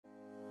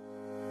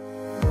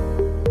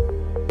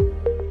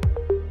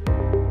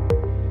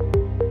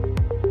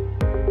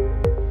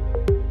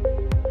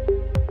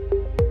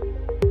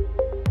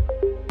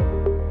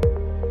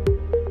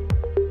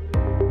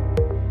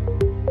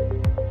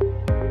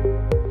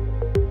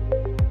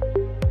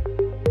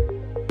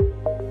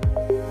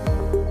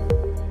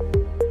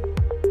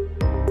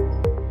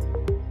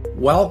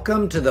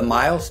Welcome to the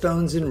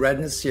Milestones in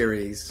Retina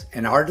series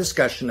and our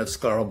discussion of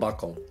scleral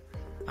buckle.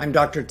 I'm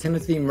Dr.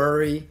 Timothy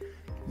Murray,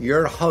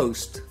 your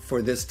host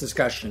for this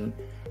discussion,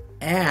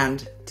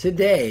 and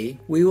today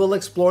we will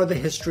explore the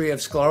history of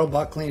scleral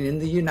buckling in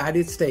the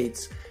United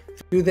States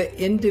through the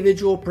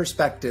individual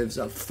perspectives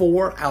of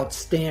four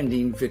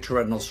outstanding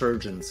vitreoretinal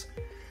surgeons.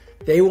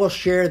 They will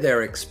share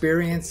their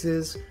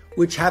experiences,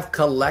 which have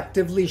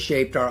collectively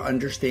shaped our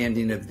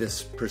understanding of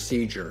this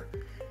procedure.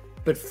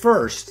 But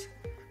first,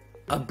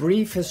 a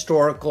brief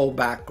historical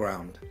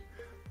background.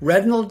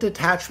 Retinal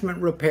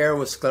detachment repair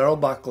with scleral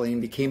buckling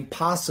became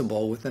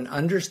possible with an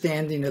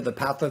understanding of the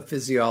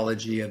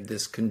pathophysiology of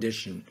this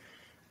condition,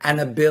 an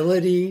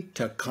ability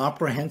to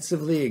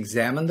comprehensively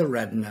examine the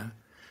retina,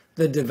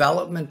 the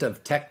development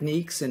of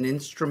techniques and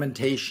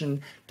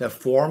instrumentation to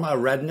form a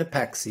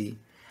retinopexy,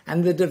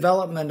 and the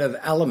development of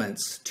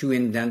elements to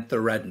indent the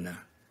retina.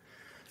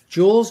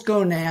 Jules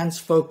Gonan's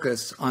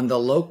focus on the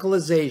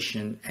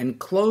localization and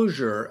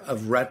closure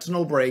of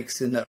retinal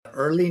breaks in the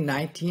early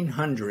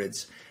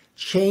 1900s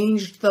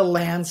changed the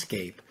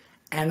landscape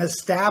and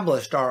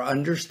established our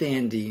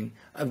understanding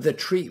of the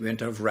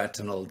treatment of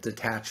retinal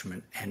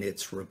detachment and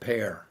its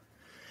repair.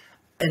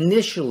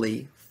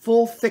 Initially,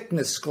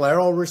 full-thickness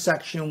scleral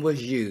resection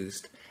was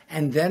used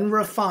and then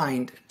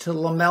refined to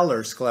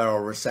lamellar scleral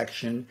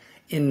resection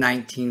in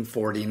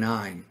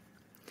 1949.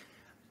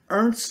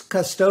 Ernst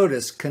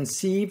Custodes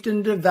conceived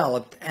and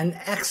developed an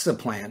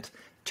exoplant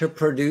to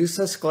produce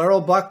a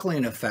scleral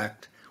buckling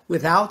effect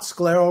without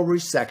scleral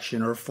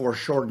resection or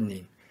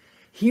foreshortening.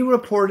 He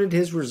reported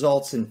his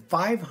results in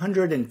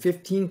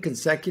 515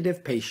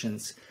 consecutive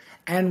patients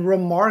and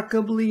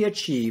remarkably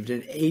achieved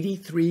an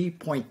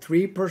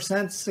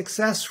 83.3%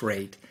 success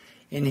rate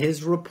in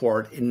his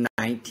report in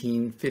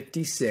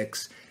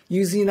 1956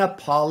 using a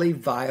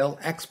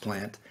polyvial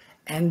explant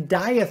and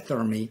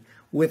diathermy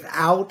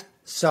without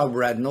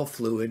subretinal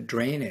fluid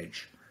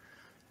drainage.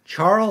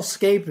 Charles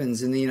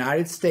Scapins in the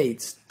United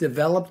States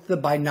developed the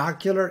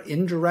binocular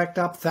indirect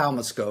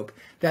ophthalmoscope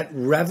that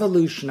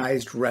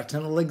revolutionized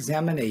retinal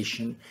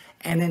examination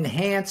and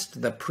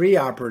enhanced the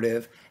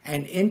preoperative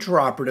and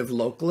intraoperative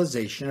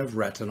localization of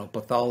retinal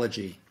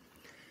pathology.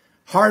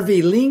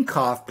 Harvey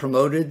Linkoff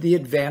promoted the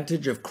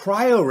advantage of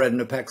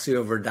cryoretinopexy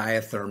over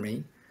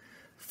diathermy,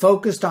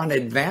 focused on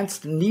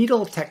advanced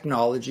needle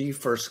technology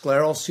for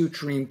scleral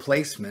suturing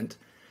placement,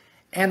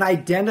 and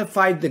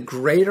identified the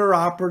greater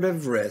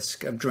operative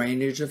risk of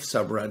drainage of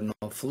subretinal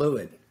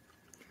fluid.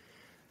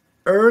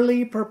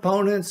 Early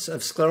proponents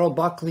of scleral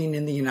buckling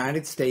in the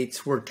United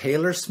States were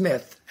Taylor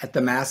Smith at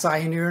the Mass Eye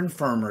and Ear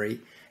Infirmary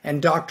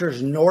and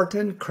Doctors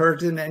Norton,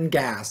 Curtin, and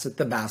Gass at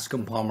the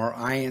Bascom Palmer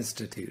Eye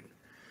Institute.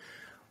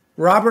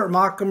 Robert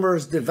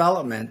Mockemer's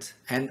development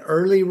and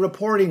early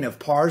reporting of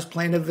pars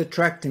plana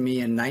vitrectomy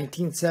in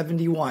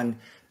 1971,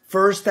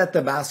 first at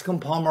the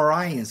Bascom Palmer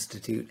Eye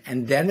Institute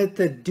and then at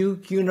the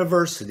Duke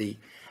University,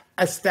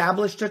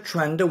 established a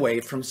trend away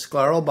from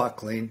scleral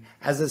buckling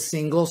as a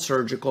single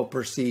surgical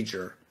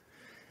procedure.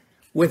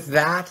 With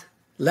that,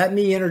 let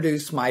me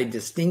introduce my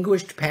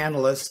distinguished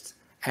panelists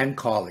and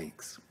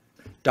colleagues.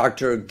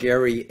 Dr.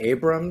 Gary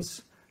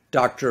Abrams,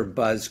 Dr.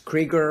 Buzz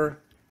Kreiger,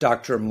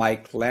 Dr.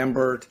 Mike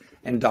Lambert,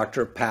 and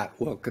Dr. Pat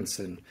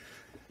Wilkinson.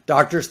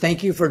 Doctors,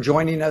 thank you for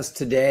joining us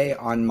today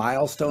on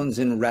Milestones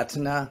in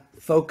Retina,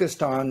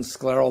 focused on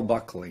scleral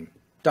buckling.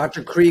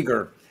 Dr.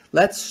 Kreiger,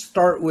 let's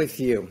start with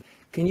you.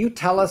 Can you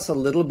tell us a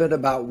little bit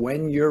about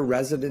when your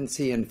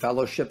residency and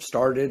fellowship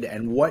started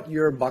and what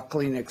your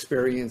buckling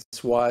experience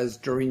was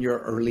during your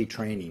early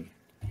training?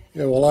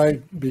 Yeah, well, I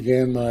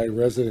began my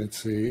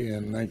residency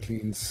in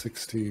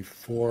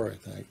 1964, I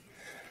think.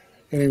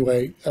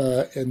 Anyway,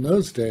 in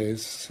those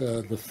days,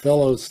 the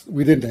fellows,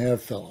 we didn't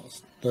have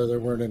fellows. There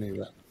weren't any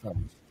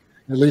fellows,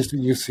 at least at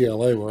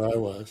UCLA where I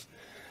was.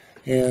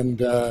 And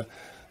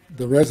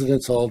the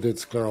residents all did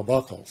scleral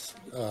buckles,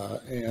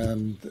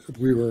 and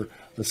we were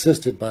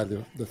assisted by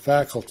the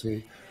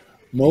faculty,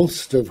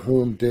 most of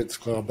whom did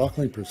scleral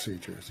buckling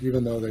procedures,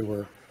 even though they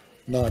were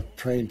not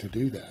trained to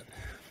do that.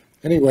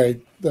 Anyway,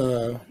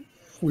 I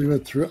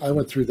went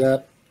through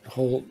that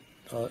whole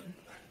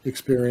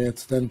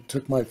experience, then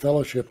took my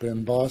fellowship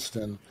in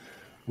Boston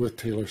with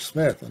Taylor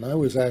Smith, and I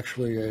was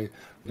actually an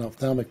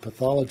ophthalmic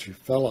pathology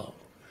fellow.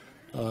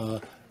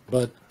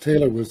 But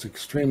Taylor was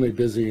extremely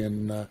busy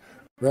in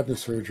retina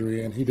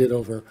surgery, and he did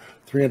over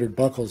 300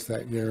 buckles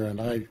that year,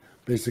 and I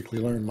basically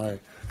learned my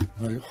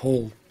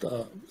whole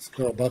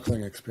scleral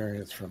buckling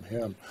experience from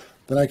him.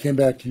 Then I came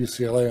back to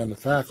UCLA on the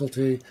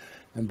faculty,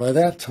 and by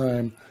that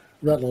time,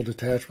 retinal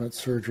detachment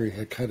surgery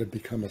had kind of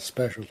become a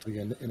specialty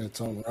in its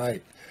own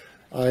right.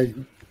 I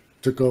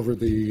took over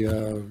the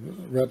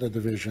retina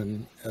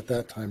division at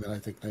that time in, I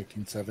think,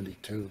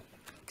 1972.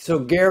 So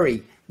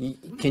Gary,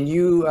 can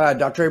you,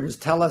 Dr. Abrams,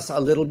 tell us a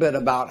little bit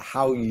about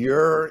how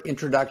your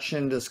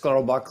introduction to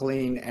scleral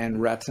buckling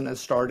and retina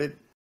started?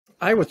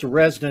 I was a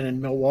resident in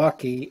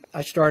Milwaukee.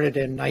 I started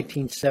in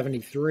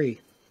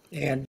 1973,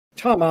 and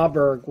Tom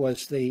Alberg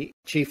was the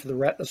chief of the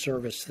retina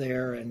service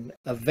there, and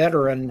a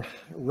veteran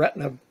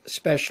retina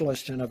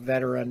specialist and a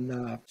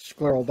veteran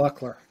scleral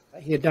buckler.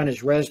 He had done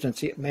his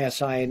residency at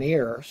Mass Eye and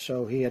Ear,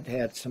 so he had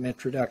had some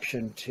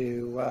introduction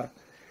to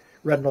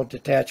retinal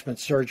detachment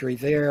surgery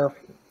there,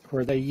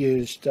 where they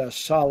used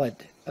solid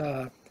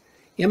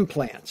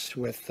implants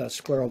with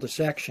scleral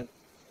dissection.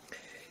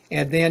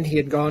 And then he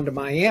had gone to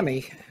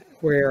Miami,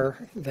 where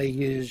they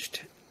used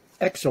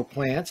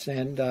exoplants,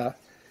 and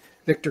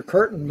Victor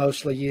Curtin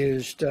mostly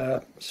used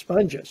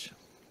sponges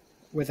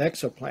with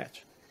exoplants.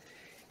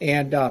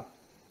 And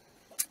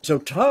so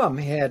Tom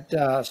had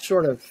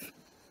sort of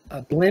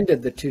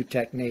blended the two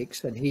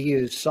techniques, and he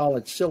used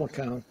solid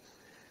silicone,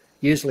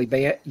 usually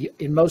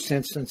in most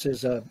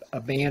instances a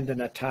band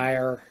and a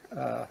tire,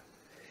 but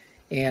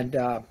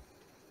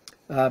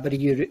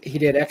he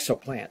did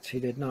exoplants. He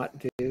did not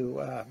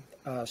do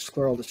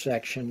scleral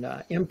dissection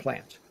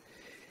implants.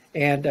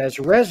 And as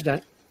a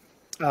resident,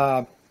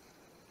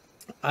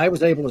 I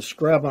was able to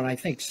scrub on, I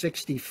think,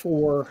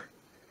 64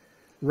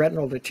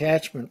 retinal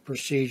detachment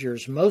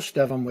procedures, most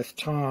of them with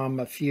Tom,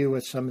 a few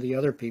with some of the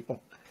other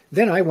people.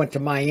 Then I went to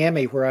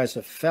Miami, where I was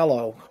a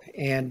fellow,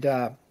 and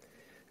of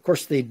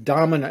course the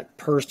dominant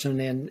person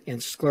in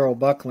scleral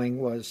buckling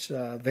was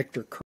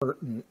Victor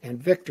Curtin,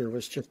 and Victor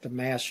was just a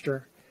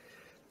master.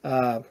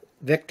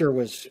 Victor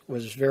was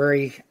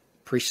very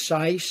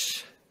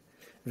precise,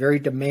 very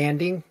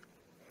demanding,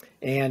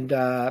 and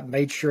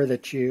made sure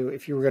that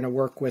if you were going to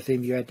work with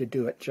him, you had to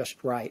do it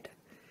just right.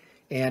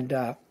 And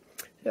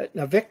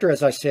now Victor,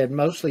 as I said,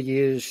 mostly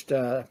used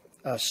the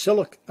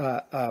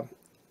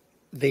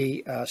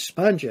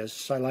sponges,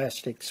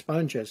 silastic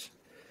sponges,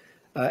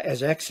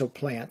 as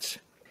exoplants.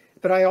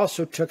 But I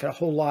also took a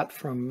whole lot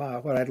from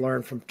what I'd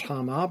learned from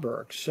Tom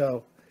Alberg.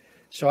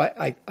 So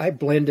I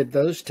blended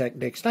those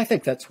techniques, and I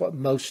think that's what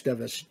most of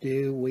us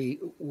do.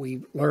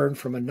 We learn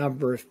from a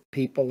number of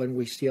people, and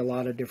we see a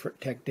lot of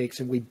different techniques,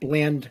 and we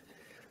blend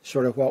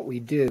sort of what we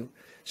do.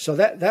 So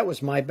that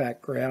was my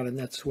background, and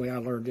that's the way I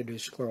learned to do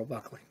scleral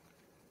buckling.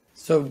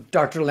 So,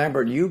 Dr.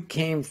 Lambert, you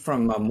came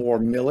from a more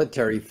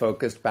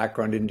military-focused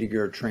background into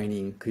your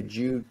training. Could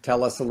you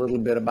tell us a little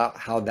bit about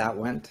how that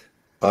went?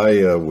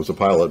 I was a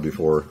pilot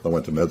before I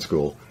went to med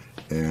school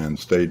and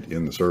stayed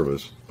in the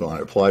service. When I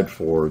applied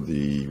for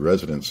the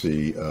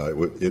residency,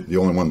 the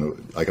only one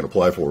that I could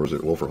apply for was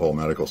at Wilford Hall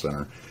Medical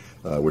Center,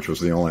 which was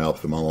the only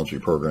ophthalmology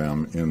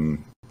program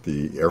in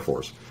the Air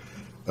Force.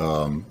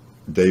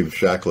 Dave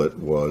Shacklet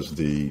was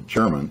the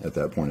chairman at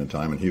that point in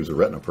time, and he was a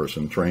retina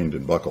person trained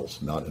in buckles,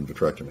 not in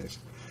vitrectomies.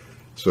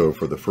 So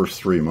for the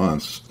first 3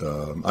 months,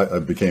 I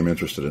became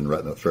interested in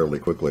retina fairly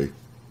quickly,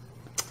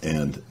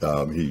 and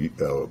he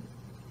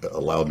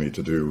allowed me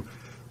to do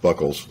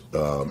buckles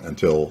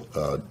until,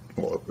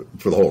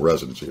 for the whole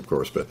residency, of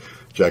course. But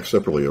Jack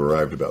Sipperly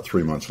arrived about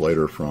 3 months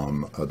later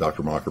from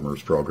Dr.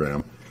 Mockermer's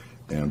program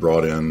and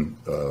brought in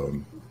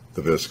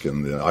the VISC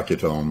and the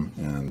Ocutome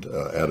and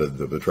added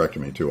the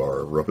vitrectomy to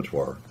our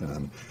repertoire.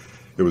 And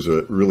it was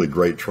a really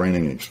great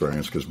training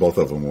experience because both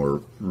of them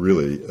were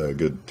really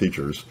good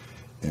teachers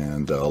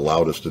and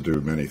allowed us to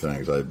do many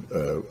things. I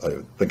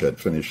think I'd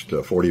finished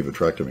 40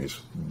 vitrectomies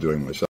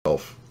doing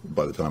myself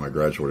by the time I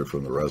graduated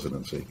from the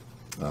residency,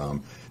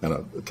 and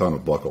a ton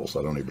of buckles.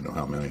 I don't even know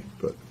how many,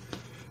 but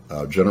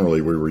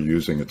generally we were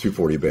using a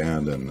 240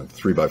 band and a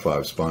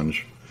 3x5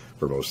 sponge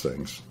for most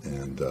things,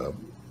 and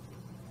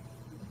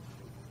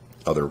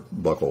other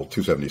buckle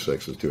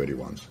 276s,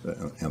 281s,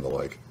 and the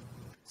like.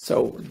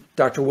 So,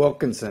 Dr.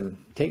 Wilkinson,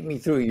 take me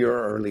through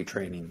your early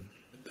training.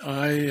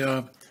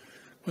 I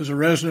was a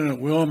resident at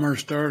Wilmer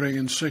starting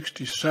in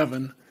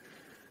 '67.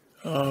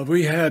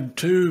 We had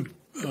two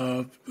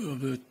of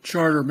the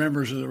charter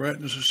members of the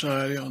Retina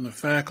Society on the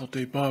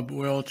faculty, Bob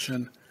Welch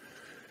and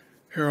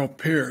Harold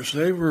Pierce.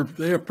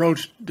 They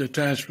approached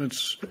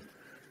detachments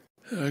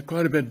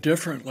quite a bit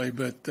differently,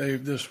 but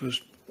this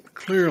was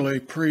clearly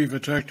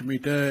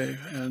pre-vitrectomy day,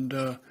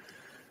 and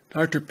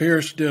Dr.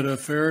 Pierce did a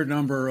fair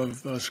number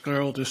of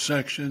scleral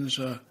dissections,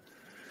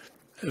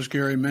 as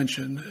Gary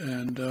mentioned,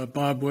 and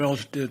Bob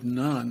Welch did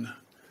none.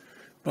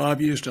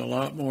 Bob used a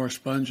lot more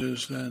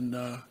sponges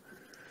than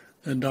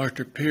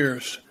Dr.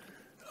 Pierce.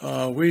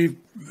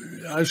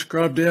 I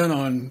scrubbed in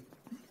on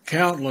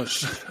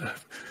countless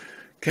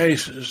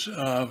cases.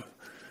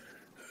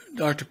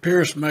 Dr.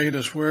 Pierce made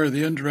us wear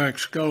the indirect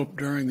scope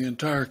during the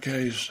entire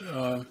case,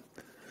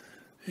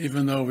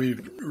 even though we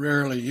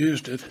rarely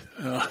used it.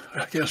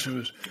 I guess it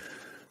was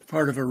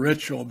part of a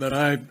ritual, but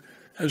I,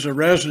 as a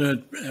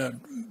resident,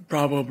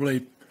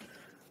 probably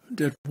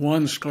did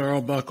one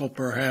scleral buckle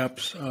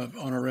perhaps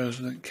on a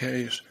resident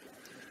case.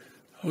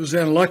 I was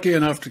then lucky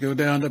enough to go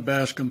down to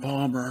Bascom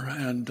Palmer,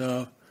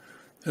 and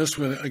this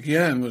was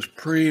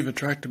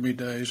pre-vitrectomy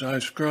days. I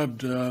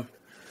scrubbed on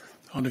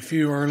a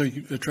few early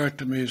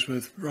vitrectomies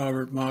with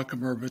Robert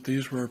Mockermer, but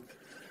these were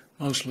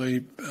mostly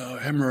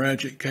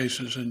hemorrhagic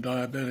cases in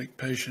diabetic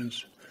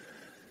patients.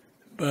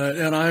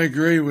 And I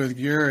agree with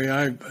Gary.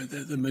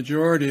 The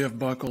majority of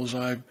buckles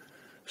I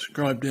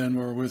scrubbed in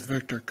were with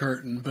Victor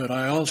Curtin, but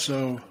I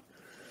also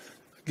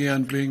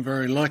again, being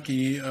very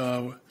lucky,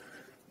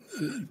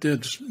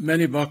 did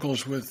many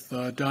buckles with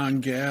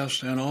Don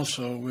Gass and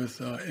also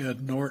with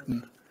Ed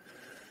Norton.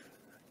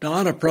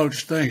 Don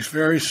approached things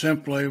very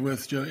simply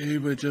he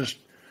would just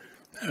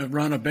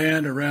run a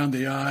band around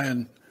the eye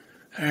and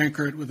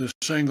anchor it with a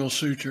single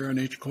suture in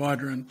each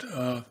quadrant.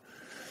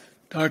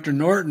 Dr.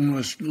 Norton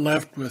was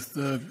left with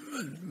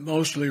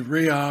mostly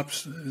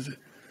re-ops,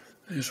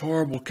 these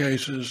horrible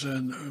cases,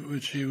 in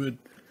which he would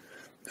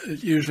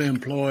usually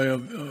employ a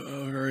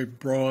very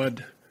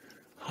broad,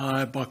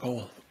 high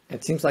buckle.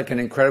 It seems like an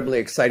incredibly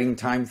exciting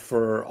time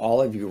for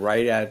all of you,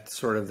 right at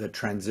sort of the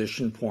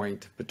transition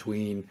point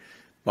between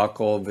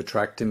buccal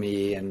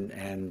vitrectomy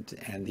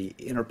and the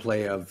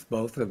interplay of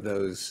both of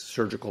those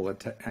surgical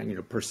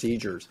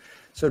procedures.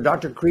 So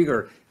Dr.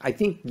 Kreiger, I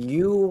think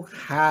you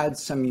had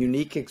some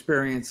unique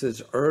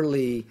experiences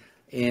early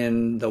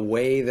in the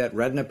way that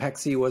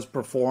retinopexy was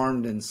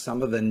performed and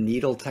some of the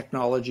needle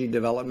technology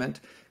development.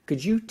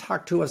 Could you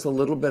talk to us a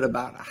little bit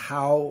about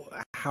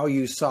how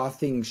you saw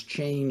things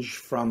change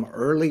from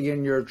early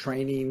in your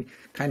training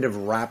kind of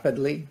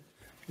rapidly?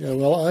 Yeah,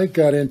 well, I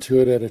got into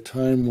it at a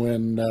time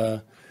when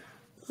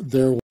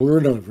there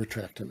were no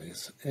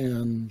vitrectomies,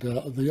 and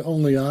the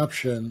only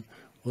option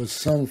was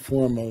some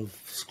form of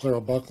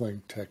scleral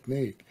buckling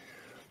technique.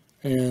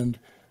 And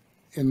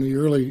in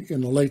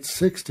the late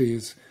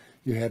 60s,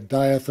 you had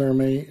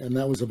diathermy, and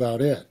that was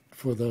about it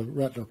for the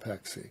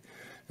retinopexy.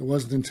 It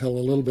wasn't until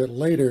a little bit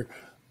later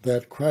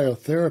that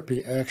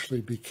cryotherapy actually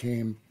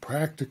became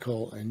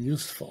practical and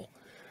useful.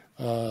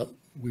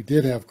 We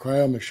did have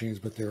cryo machines,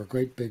 but they were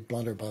great big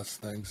blunderbuss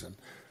things, and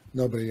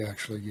nobody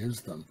actually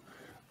used them.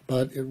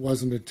 But it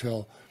wasn't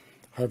until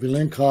Harvey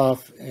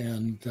Linkoff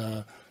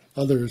and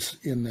others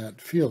in that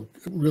field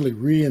really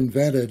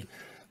reinvented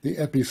the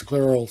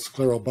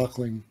scleral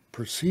buckling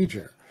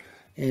procedure.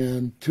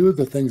 And two of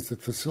the things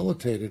that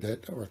facilitated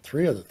it, or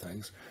three of the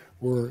things,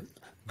 were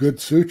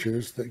good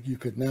sutures that you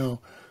could now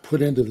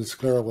put into the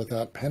sclera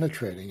without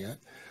penetrating it,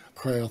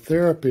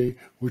 cryotherapy,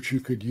 which you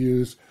could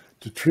use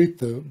to treat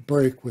the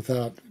break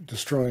without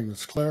destroying the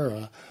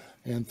sclera,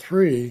 and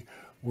three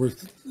were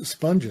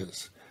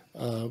sponges.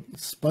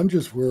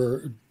 Sponges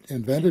were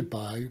invented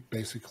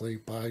basically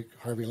by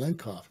Harvey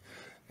Linkoff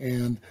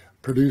and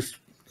produced,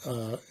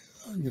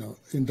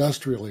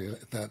 industrially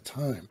at that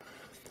time.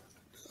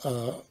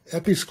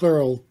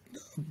 Episcleral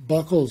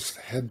buckles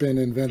had been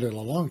invented a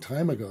long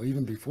time ago,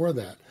 even before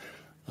that.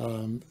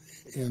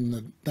 In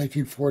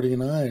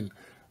 1949,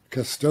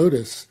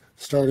 Custodes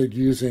started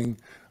using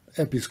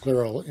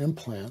episcleral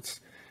implants,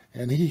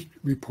 and he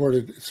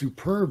reported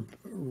superb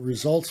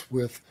results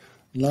with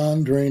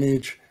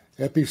non-drainage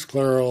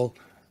episcleral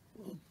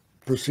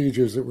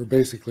procedures that were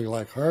basically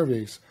like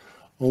Harvey's,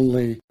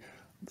 only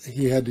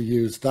he had to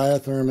use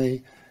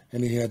diathermy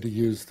and he had to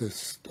use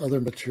this other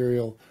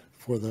material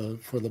for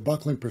the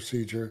buckling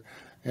procedure,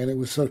 and it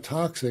was so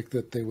toxic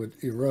that they would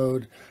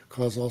erode,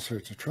 cause all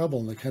sorts of trouble,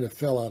 and they kind of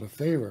fell out of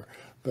favor.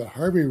 But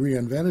Harvey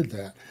reinvented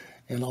that,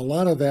 and a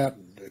lot of that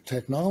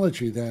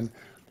technology then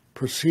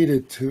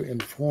proceeded to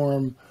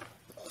inform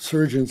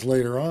surgeons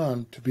later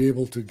on to be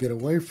able to get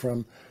away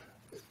from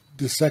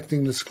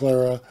dissecting the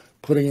sclera,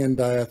 putting in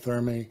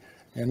diathermy,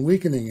 and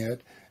weakening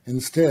it,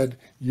 instead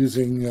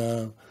using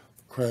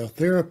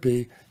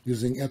cryotherapy,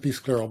 using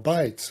episcleral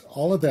bites.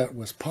 All of that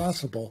was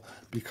possible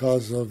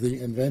because of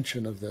the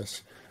invention of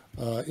this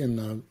in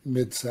the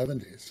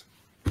mid-70s.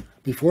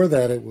 Before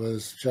that, it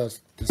was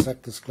just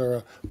dissect the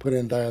sclera, put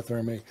in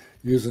diathermy,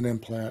 use an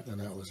implant, and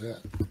that was it.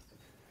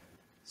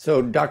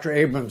 So, Dr.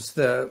 Abrams,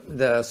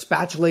 the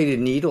spatulated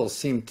needles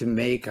seem to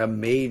make a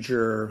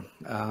major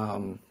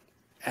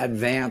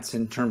advance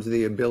in terms of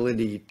the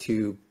ability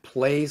to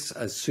place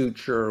a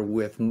suture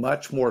with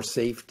much more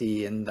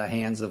safety in the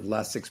hands of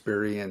less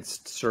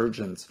experienced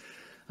surgeons.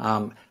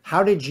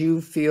 How did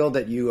you feel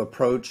that you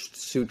approached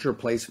suture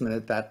placement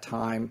at that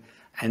time?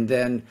 And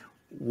then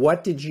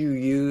what did you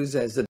use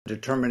as a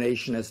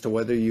determination as to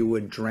whether you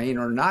would drain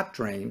or not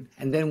drain?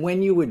 And then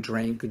when you would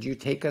drain, could you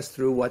take us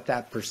through what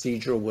that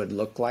procedure would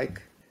look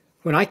like?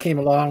 When I came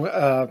along,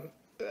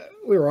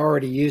 we were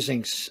already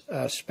using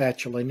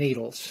spatula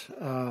needles,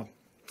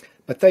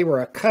 but they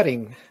were a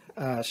cutting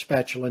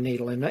spatula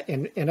needle.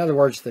 In other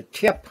words, the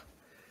tip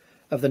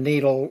of the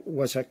needle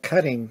was a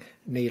cutting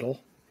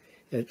needle,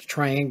 a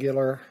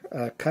triangular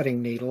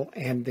cutting needle,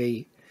 and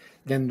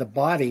then the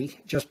body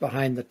just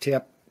behind the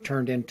tip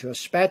turned into a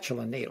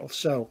spatula needle.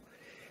 So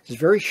it's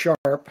very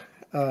sharp,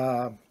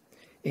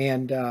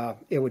 and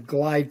it would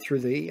glide through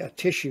the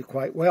tissue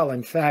quite well.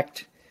 In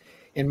fact,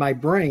 in my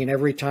brain,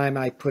 every time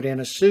I put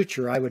in a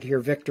suture, I would hear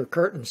Victor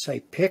Curtin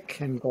say, pick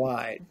and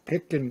glide,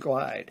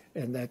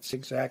 and that's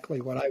exactly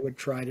what I would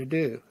try to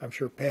do. I'm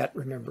sure Pat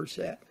remembers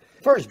that.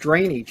 As far as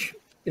drainage,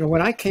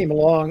 when I came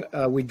along,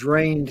 we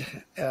drained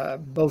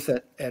both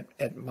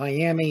at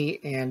Miami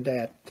and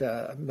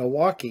at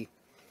Milwaukee.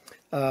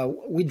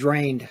 We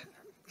drained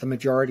the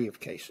majority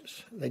of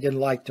cases. They didn't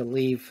like to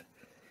leave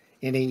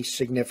any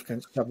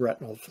significant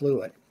subretinal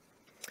fluid.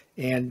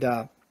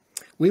 And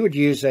We would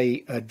use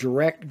a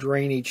direct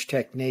drainage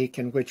technique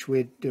in which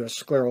we'd do a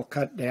scleral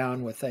cut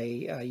down with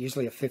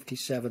usually a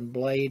 57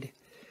 blade.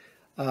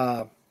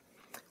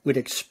 We'd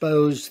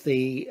expose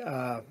the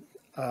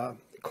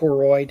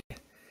choroid.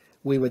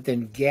 We would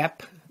then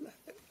gap,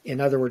 in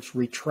other words,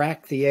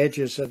 retract the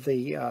edges of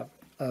the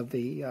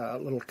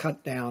little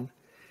cut down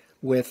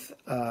with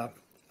a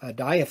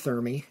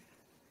diathermy,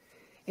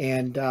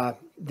 and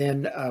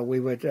then we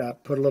would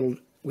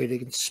we'd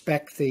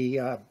inspect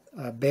the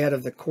bed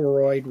of the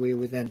choroid. We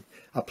would then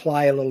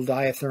apply a little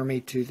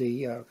diathermy to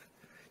the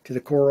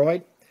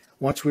choroid.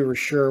 Once we were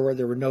sure where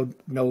there were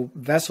no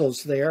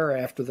vessels there,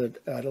 after the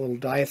little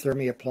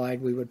diathermy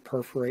applied, we would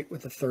perforate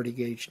with a 30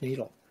 gauge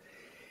needle,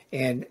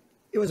 and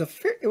it was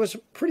a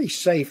pretty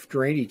safe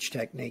drainage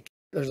technique.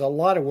 There's a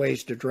lot of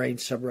ways to drain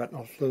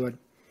subretinal fluid.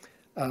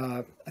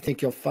 I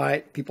think you'll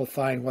find people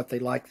find what they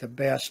like the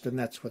best, and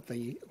that's what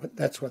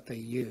they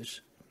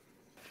use.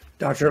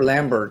 Dr.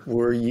 Lambert,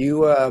 were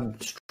you a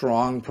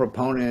strong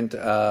proponent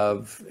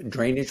of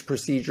drainage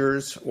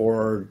procedures,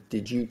 or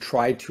did you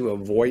try to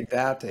avoid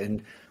that?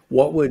 And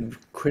what would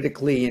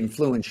critically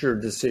influence your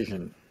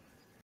decision?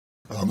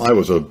 I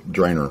was a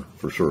drainer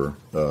for sure.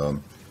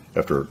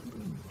 After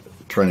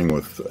training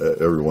with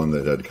everyone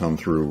that had come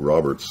through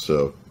Robert's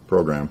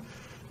program,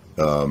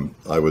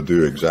 I would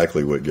do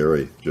exactly what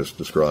Gary just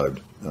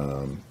described,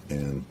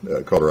 and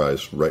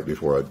cauterize right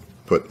before I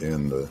put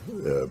in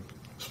the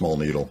small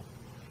needle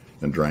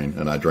and drain.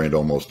 And I drained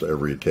almost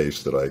every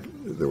case that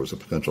there was a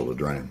potential to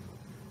drain.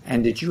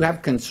 And did you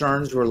have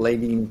concerns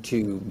relating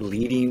to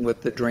bleeding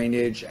with the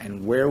drainage,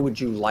 and where would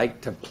you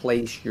like to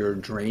place your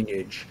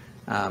drainage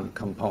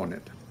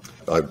component?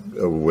 I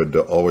would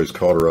always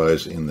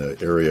cauterize in the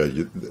area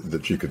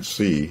that you could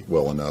see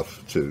well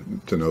enough to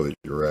know that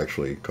you're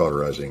actually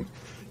cauterizing,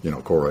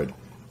 choroid,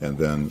 and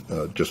then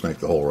just make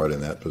the hole right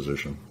in that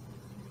position.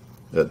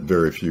 That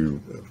very few,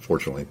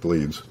 fortunately,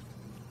 bleeds,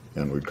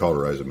 and we'd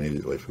cauterize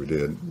immediately if we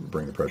did,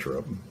 bring the pressure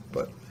up.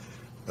 But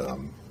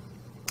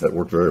that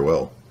worked very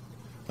well.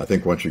 I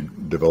think once you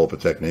develop a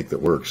technique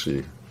that works,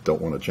 you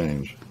don't want to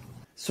change.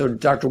 So,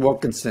 Dr.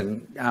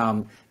 Wilkinson,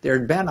 there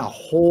had been a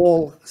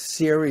whole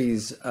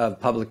series of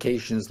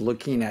publications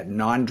looking at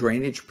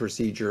non-drainage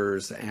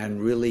procedures and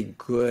really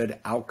good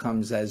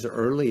outcomes as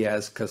early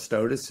as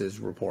Custodes'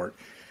 report.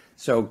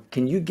 So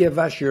can you give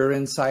us your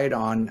insight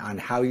on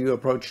how you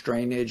approach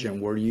drainage,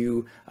 and were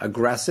you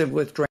aggressive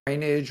with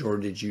drainage, or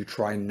did you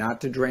try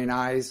not to drain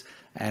eyes,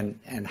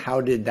 and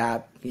how did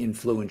that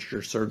influence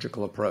your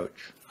surgical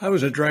approach? I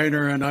was a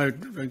drainer, and I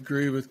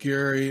agree with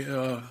Gary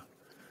in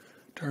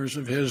terms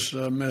of his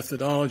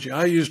methodology.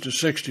 I used a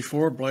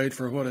 64 blade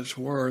for what it's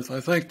worth. I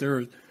think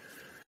there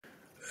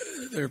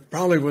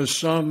probably was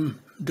some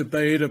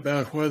debate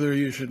about whether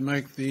you should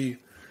make the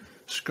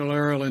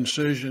scleral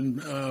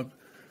incision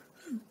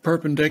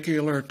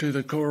perpendicular to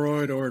the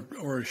choroid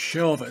or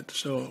shelve it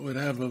so it would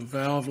have a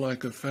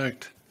valve-like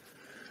effect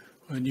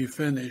when you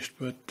finished.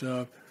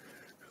 But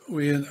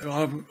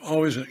I've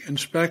always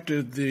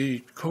inspected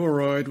the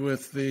choroid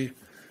with the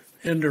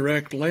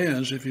indirect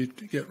lens. If you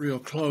get real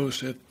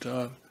close, it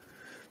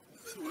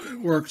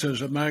works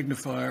as a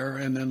magnifier,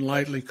 and then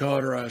lightly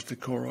cauterized the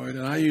choroid.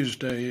 And I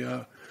used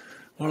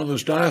one of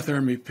those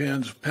diathermy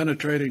pins,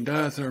 penetrating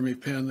diathermy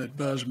pin that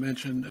Buzz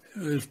mentioned.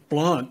 It was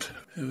blunt.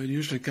 It would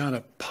usually kind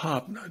of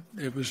pop.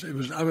 It was.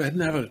 I didn't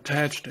have it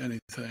attached to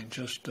anything.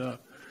 Just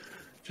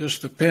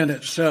the pin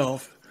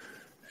itself,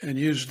 and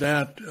used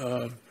that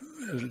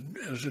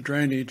as a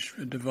drainage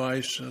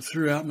device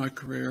throughout my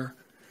career.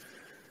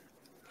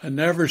 I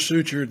never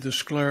sutured the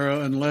sclera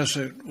unless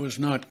it was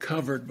not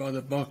covered by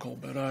the buccal,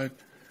 but I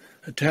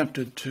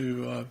attempted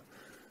to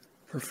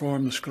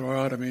perform the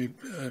sclerotomy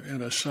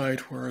in a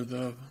site where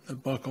the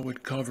buccal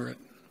would cover it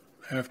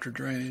after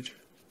drainage.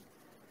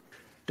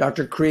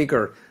 Dr.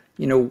 Kreiger,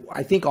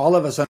 I think all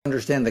of us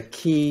understand the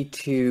key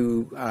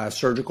to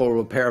surgical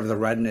repair of the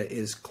retina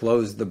is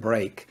close the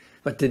break.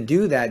 But to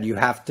do that, you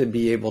have to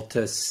be able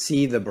to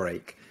see the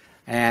break.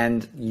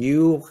 And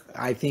you,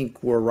 I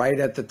think, were right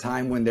at the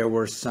time when there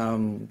were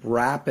some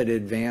rapid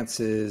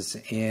advances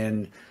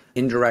in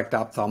indirect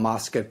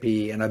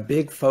ophthalmoscopy and a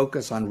big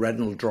focus on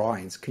retinal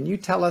drawings. Can you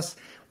tell us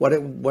what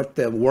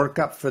the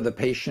workup for the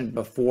patient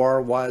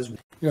before was?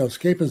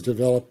 Scape has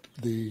developed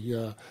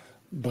the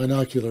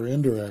binocular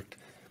indirect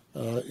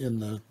in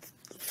the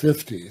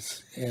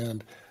 50s,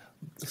 and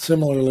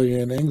similarly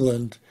in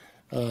England,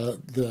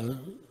 the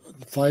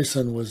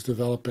Thyssen was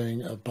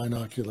developing a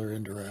binocular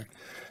indirect.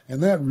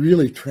 And that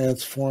really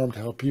transformed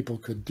how people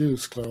could do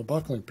scleral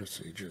buckling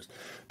procedures,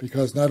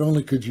 because not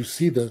only could you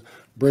see the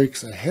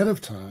breaks ahead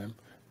of time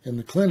in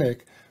the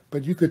clinic,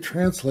 but you could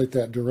translate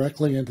that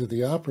directly into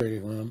the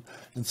operating room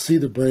and see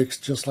the breaks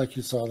just like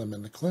you saw them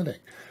in the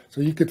clinic.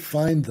 So you could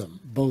find them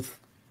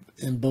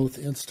in both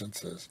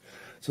instances.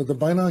 So the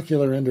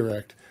binocular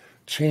indirect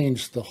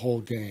changed the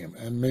whole game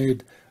and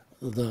made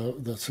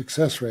the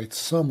success rate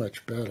so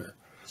much better.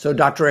 So,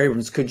 Dr.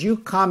 Abrams, could you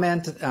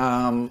comment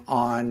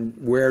on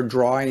where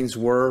drawings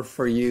were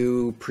for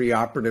you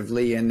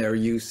preoperatively and their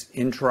use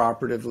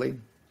intraoperatively?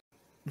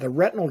 the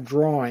retinal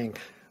drawing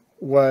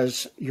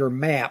was your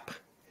map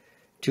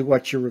to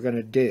what you were going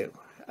to do.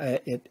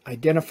 It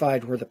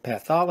identified where the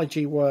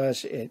pathology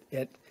was.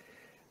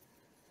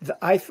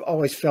 I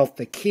always felt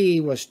the key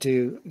was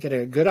to get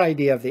a good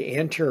idea of the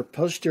anterior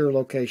posterior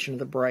location of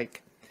the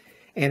break,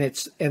 and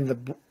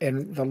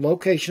the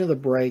location of the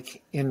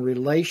break in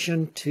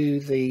relation to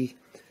the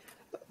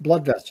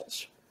blood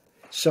vessels.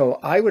 So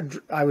I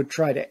would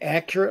try to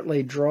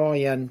accurately draw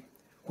in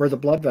where the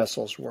blood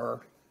vessels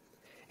were,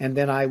 and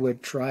then I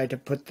would try to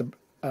put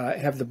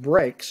have the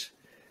breaks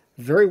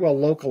very well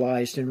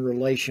localized in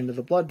relation to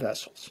the blood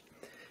vessels.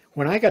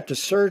 When I got to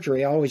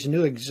surgery, I always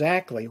knew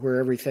exactly where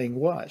everything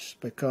was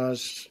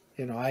because,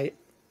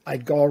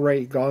 I'd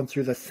already gone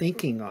through the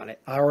thinking on it.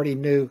 I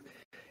already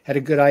had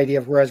a good idea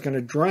of where I was going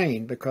to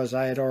drain because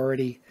I had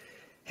already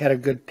had a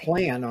good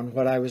plan on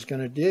what I was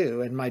going to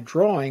do. And my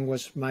drawing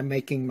was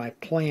making my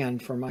plan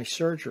for my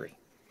surgery.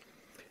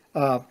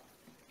 It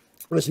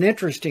was an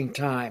interesting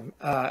time,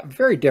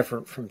 very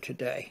different from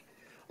today.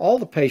 All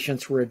the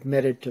patients were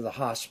admitted to the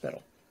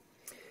hospital.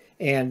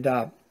 And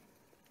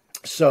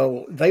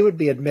so they would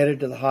be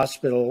admitted to the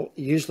hospital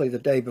usually the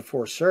day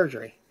before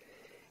surgery.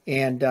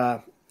 And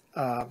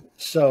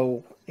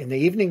so in the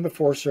evening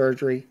before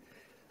surgery,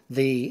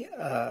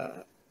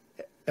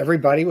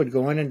 everybody would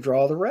go in and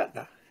draw the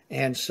retina.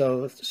 And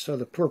so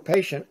the poor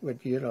patient would,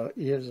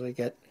 usually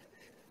get,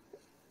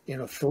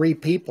 3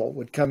 people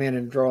would come in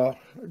and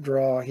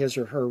draw his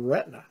or her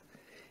retina.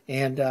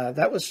 And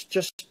that was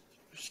just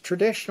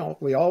traditional.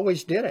 We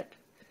always did it.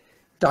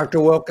 Dr.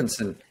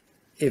 Wilkinson,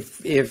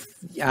 if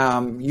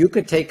you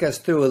could take us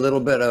through a little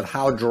bit of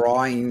how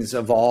drawings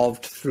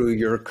evolved through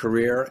your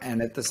career,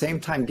 and at the same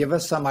time give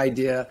us some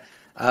idea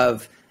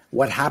of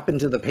what happened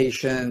to the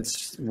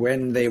patients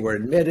when they were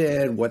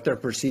admitted, what their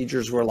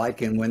procedures were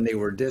like, and when they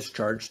were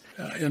discharged.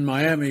 In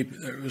Miami,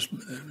 there was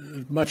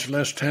much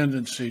less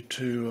tendency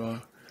to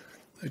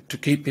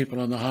keep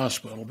people in the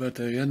hospital, but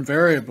they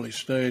invariably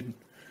stayed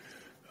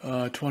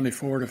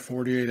 24 to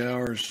 48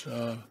 hours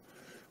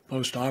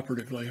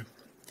post-operatively.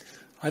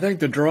 I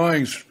think the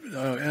drawings,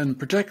 and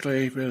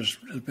particularly has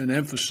been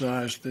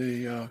emphasized,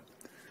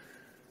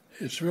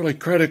 it's really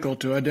critical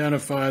to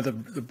identify the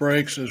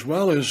breaks as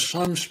well as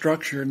some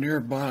structure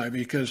nearby,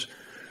 because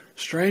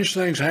strange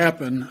things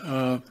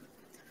happen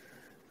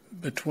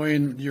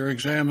between your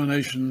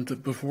examination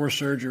before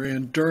surgery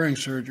and during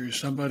surgery.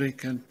 Somebody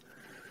can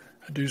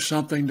do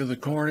something to the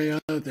cornea.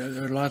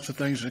 There are lots of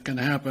things that can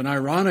happen.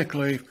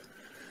 Ironically,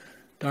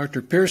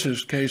 Dr.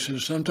 Pierce's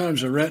cases,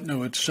 sometimes the retina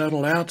would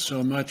settle out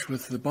so much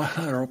with the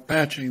bilateral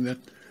patching that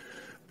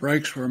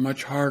breaks were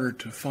much harder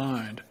to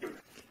find.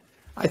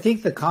 I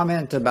think the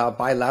comment about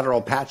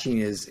bilateral patching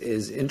is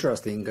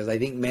interesting because I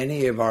think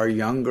many of our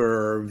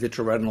younger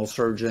vitreoretinal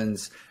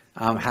surgeons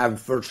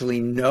have virtually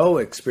no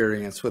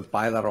experience with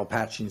bilateral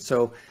patching.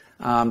 So,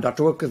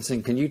 Dr.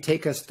 Wilkinson, can you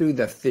take us through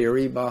the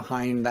theory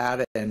behind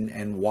that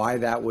and why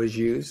that was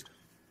used?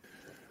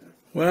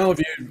 Well, if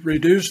you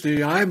reduce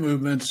the eye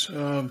movements,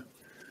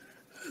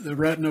 the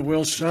retina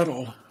will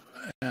settle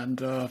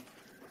and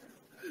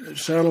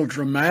settle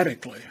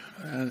dramatically,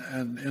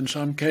 and in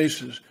some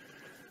cases.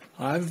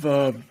 I've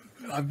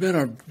been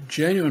a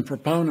genuine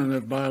proponent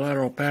of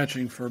bilateral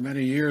patching for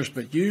many years,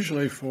 but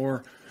usually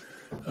for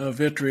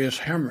vitreous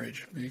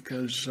hemorrhage,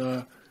 because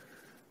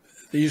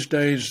these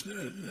days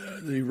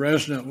the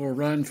resident will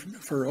run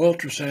for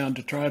ultrasound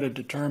to try to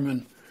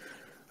determine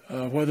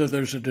whether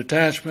there's a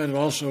detachment and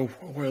also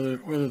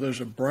whether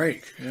there's a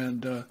break.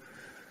 And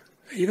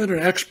even an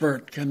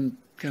expert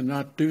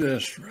cannot do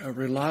this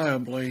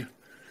reliably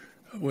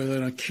with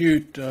an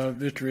acute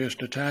vitreous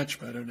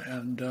detachment.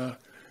 And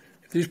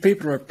these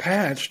people are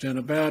patched. In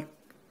about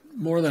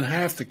more than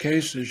half the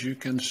cases, you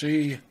can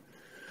see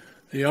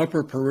the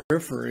upper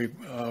periphery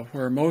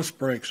where most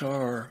breaks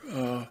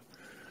are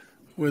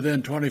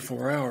within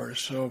 24 hours.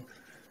 So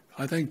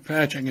I think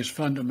patching is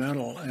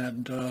fundamental.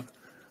 And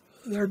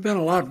there have been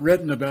a lot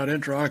written about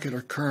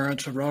intraocular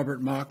currents.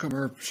 Robert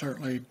Mockamer,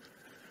 certainly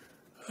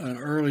an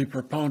early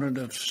proponent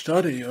of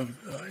study of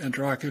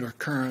intraocular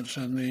currents,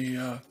 and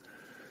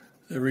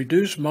the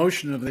reduced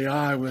motion of the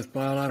eye with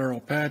bilateral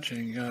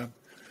patching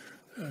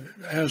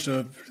has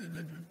a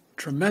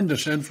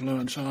tremendous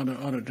influence on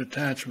a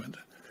detachment.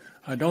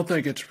 I don't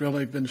think it's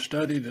really been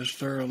studied as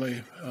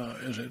thoroughly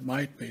as it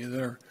might be.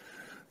 There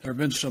have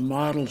been some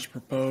models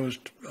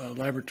proposed,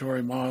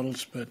 laboratory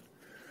models, but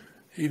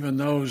even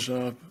those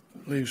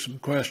leave some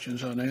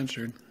questions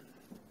unanswered.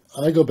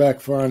 I go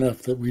back far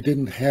enough that we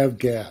didn't have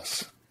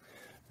gas.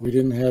 We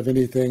didn't have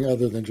anything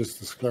other than just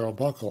the scleral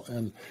buckle.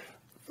 And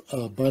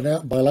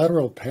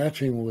bilateral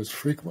patching was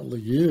frequently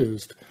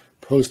used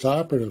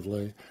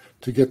post-operatively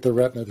to get the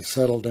retina to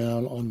settle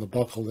down on the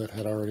buckle that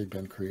had already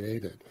been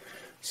created.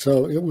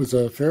 So it was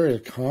a very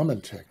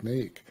common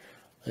technique.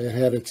 It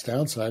had its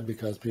downside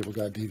because people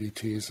got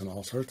DVTs and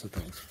all sorts of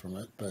things from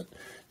it, but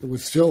it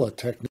was still a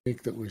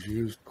technique that was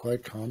used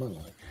quite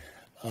commonly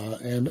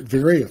and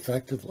very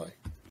effectively.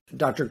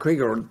 Dr.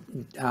 Kreiger,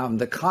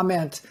 the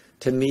comment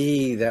to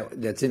me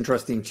that's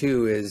interesting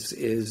too is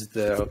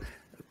the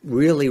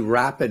really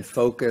rapid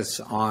focus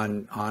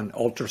on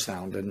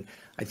ultrasound. And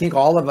I think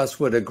all of us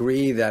would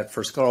agree that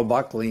for scleral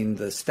buckling,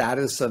 the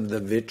status of the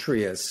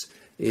vitreous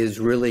is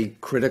really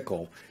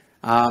critical.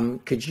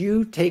 Could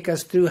you take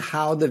us through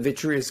how the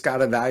vitreous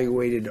got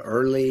evaluated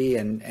early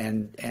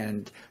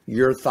and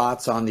your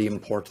thoughts on the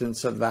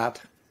importance of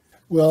that?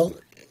 Well,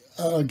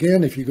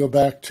 again, if you go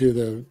back to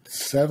the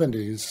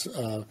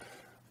 70s,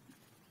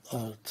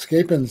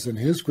 Scapins and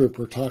his group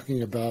were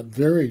talking about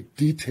very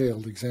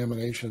detailed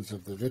examinations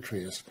of the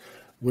vitreous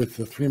with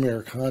the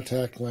 3-mirror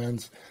contact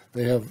lens.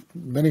 They have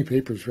many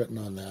papers written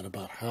on that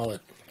about how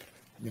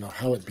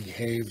it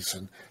behaves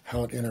and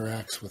how it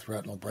interacts with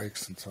retinal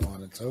breaks and so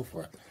on and so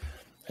forth.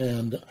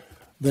 And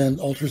then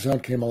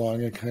ultrasound came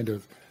along and kind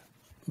of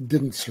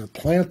didn't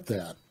supplant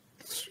that,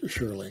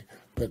 surely,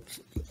 but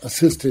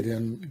assisted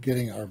in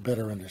getting our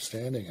better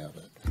understanding of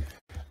it.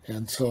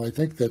 And so I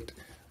think that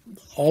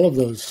all of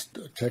those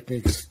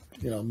techniques,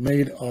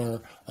 made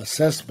our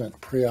assessment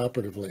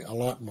preoperatively a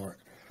lot more,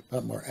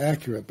 not more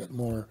accurate, but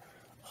more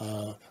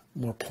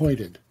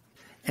pointed.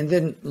 And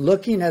then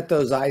looking at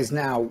those eyes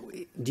now,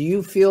 do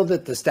you feel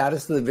that the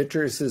status of the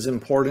vitreous is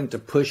important to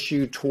push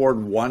you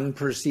toward one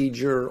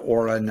procedure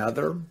or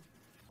another?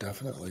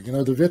 Definitely.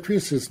 The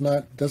vitreous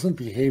doesn't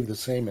behave the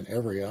same in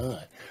every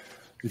eye.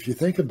 If you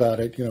think about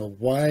it,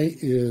 why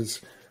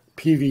is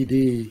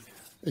PVD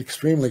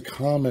extremely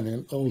common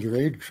in older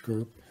age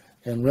group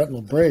and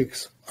retinal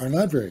breaks are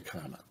not very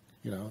common?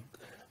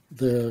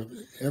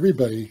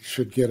 Everybody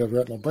should get a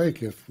retinal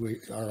break if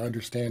our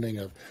understanding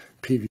of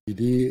PVD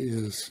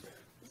is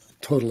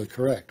totally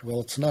correct. Well,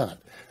 it's not.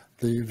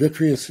 The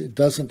vitreous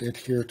doesn't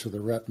adhere to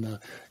the retina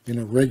in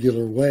a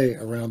regular way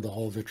around the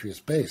whole vitreous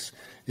base.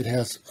 It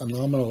has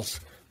anomalous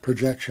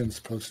projections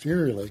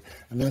posteriorly,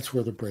 and that's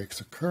where the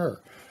breaks occur.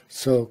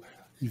 So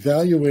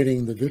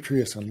evaluating the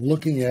vitreous and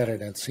looking at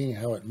it and seeing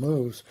how it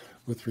moves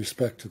with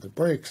respect to the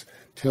breaks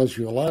tells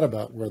you a lot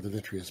about where the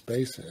vitreous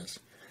base is.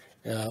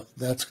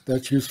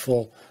 That's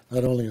useful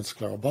not only in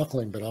scleral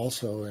buckling, but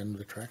also in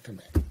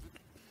vitrectomy.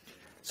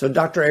 So,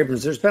 Dr.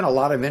 Abrams, there's been a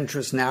lot of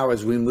interest now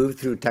as we move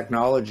through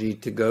technology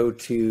to go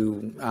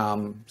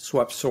to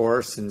swept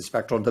source and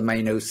spectral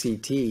domain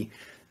OCT.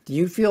 Do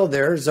you feel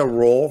there's a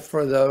role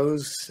for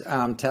those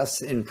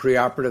tests in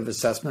preoperative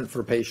assessment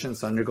for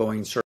patients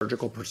undergoing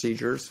surgical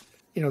procedures?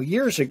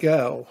 Years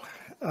ago,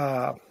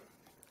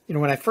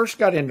 when I first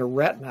got into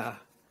retina,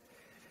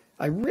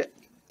 I knew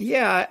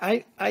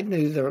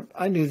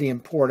the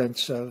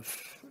importance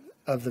of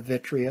the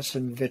vitreous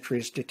and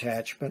vitreous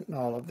detachment and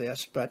all of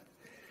this, but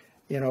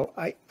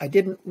I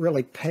didn't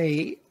really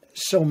pay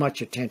so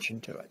much attention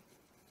to it.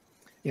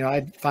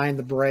 I'd find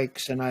the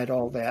breaks and I'd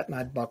all that, and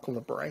I'd buckle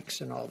the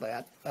breaks and all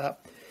that.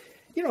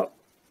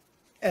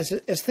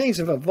 As things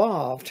have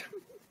evolved,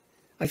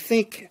 I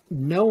think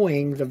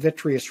knowing the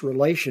vitreous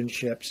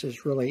relationships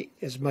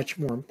is much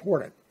more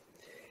important.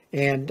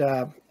 And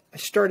I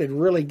started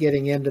really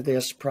getting into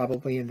this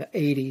probably in the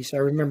 80s. I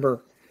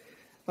remember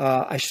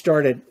I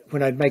started,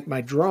 when I'd make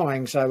my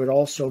drawings, I would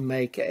also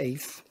make a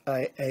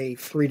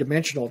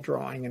three-dimensional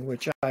drawing in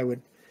which I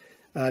would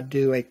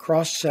do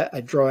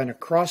I'd draw in a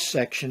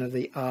cross-section of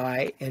the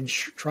eye and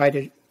try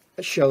to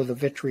show the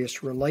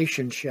vitreous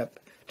relationship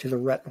to the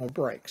retinal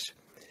breaks.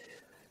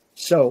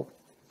 So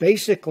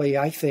basically,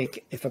 I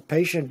think if a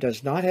patient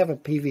does not have a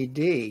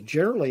PVD,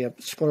 generally a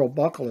scleral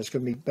buckle is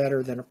going to be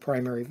better than a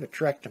primary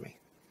vitrectomy.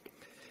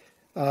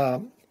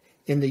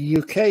 In the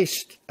UK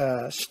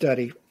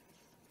study,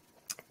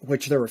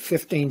 which there were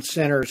 15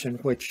 centers in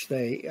which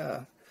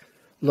they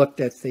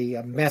looked at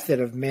the method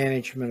of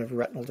management of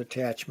retinal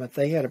detachment,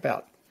 they had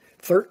about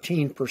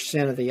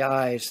 13% of the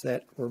eyes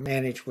that were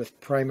managed with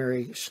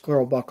primary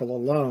scleral buckle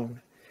alone,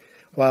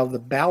 while the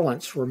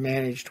balance were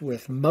managed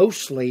with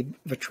mostly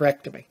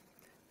vitrectomy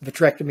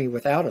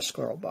without a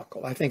scleral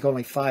buckle. I think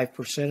only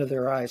 5% of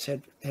their eyes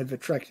had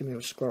vitrectomy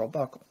with scleral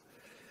buckle.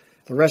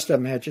 The rest of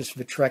them had just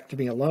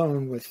vitrectomy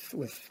alone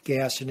with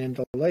gas and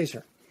endo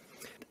laser.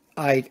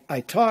 I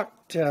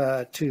talked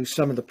to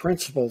some of the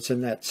principals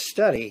in that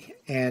study,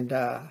 and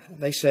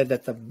they said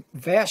that the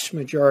vast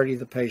majority of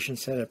the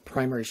patients that had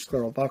primary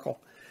scleral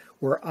buckle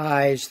were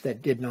eyes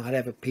that did not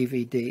have a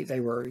PVD. They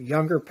were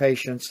younger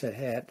patients that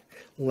had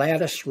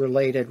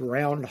lattice-related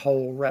round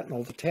hole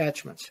retinal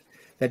detachments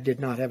that did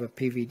not have a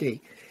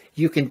PVD.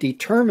 You can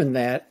determine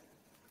that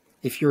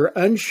if you're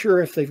unsure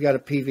if they've got a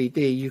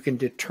PVD, you can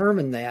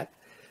determine that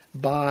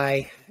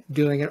by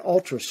doing an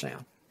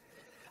ultrasound.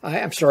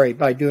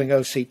 By doing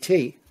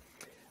OCT.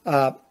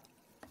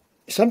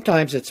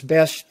 Sometimes it's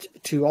best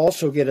to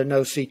also get an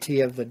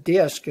OCT of the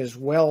disc as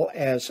well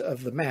as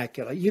of the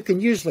macula. You can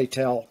usually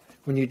tell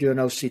when you do an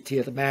OCT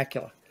of the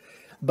macula,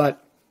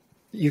 but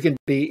you can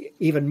be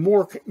even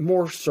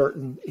more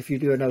certain if you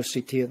do an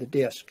OCT of the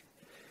disc.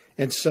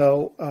 And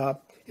so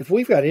if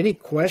we've got any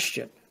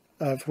question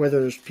of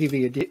whether there's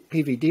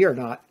PVD or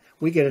not,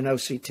 we get an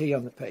OCT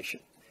on the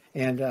patient,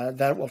 and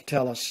that will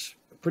tell us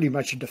pretty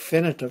much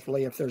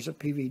definitively if there's a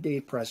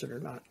PVD present or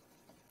not.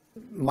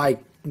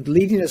 Mike,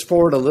 leading us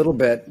forward a little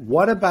bit,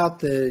 what about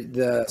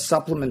the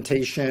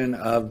supplementation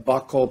of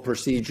buccal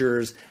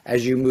procedures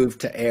as you move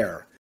to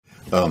air?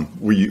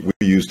 We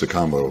used a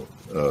combo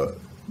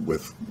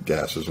with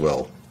gas as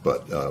well,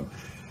 but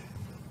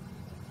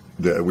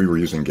we were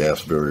using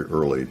gas very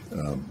early,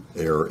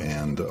 air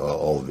and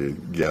all of the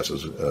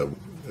gases,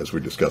 as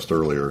we discussed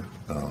earlier.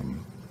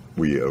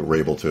 We were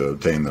able to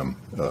obtain them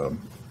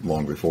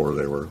long before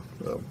they were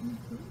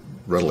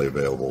readily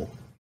available.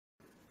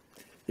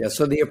 Yeah,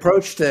 so the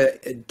approach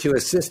to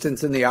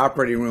assistance in the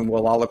operating room,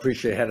 we'll all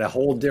appreciate, had a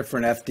whole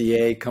different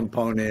FDA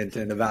component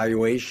and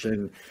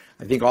evaluation.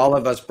 I think all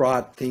of us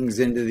brought things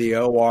into the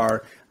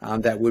OR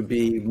that would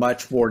be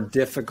much more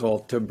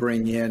difficult to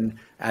bring in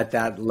at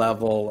that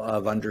level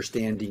of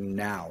understanding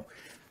now.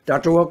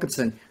 Dr.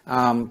 Wilkinson,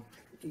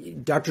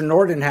 Dr.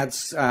 Norton had,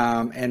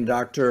 and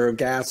Dr.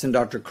 Gass and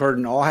Dr.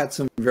 Curtin all had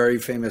some very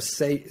famous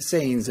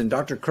sayings, and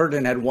Dr.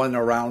 Curtin had one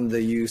around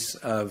the use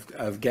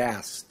of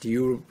gas. Do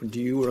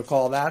you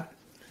recall that?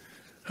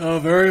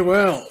 Very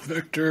well.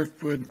 Victor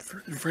would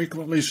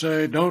frequently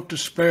say, "Don't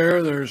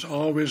despair, there's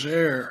always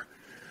air."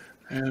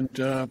 And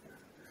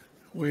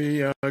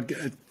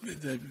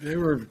they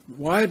were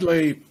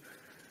widely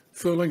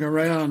fooling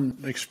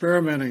around,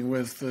 experimenting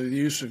with the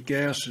use of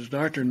gases.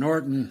 Dr.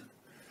 Norton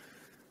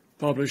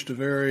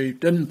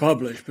didn't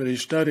publish, but he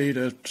studied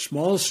a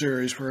small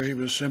series where he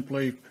was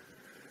simply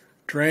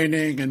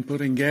draining and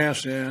putting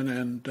gas in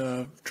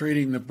and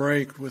treating the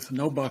break with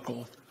no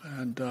buckle.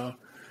 And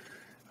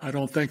I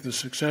don't think the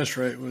success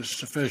rate was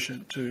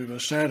sufficient to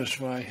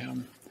satisfy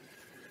him.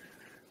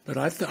 But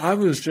I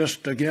was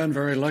just, again,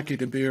 very lucky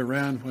to be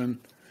around when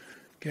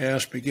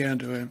gas began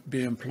to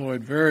be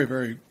employed very,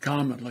 very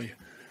commonly.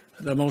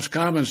 The most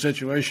common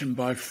situation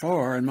by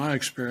far, in my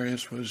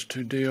experience, was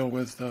to deal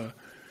with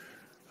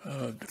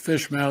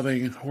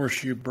fish-mouthing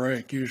horseshoe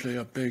break, usually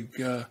a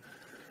big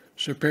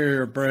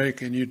superior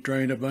break, and you'd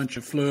drain a bunch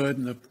of fluid,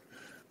 and the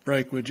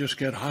break would just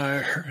get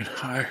higher and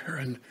higher,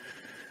 and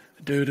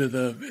due to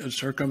the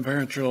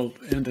circumferential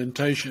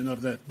indentation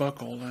of that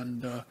buckle.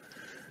 And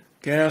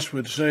gas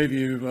would save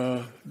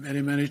you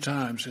many, many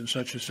times in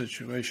such a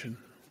situation.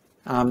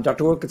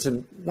 Dr.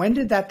 Wilkinson, when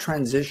did that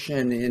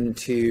transition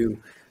into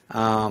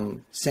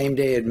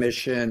same-day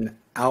admission,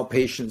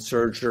 outpatient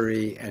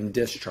surgery, and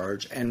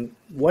discharge? And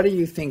what do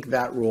you think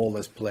that role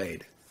has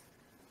played?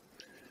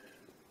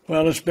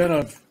 Well, it's been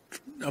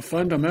a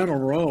fundamental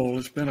role.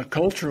 It's been a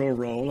cultural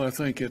role. I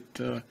think it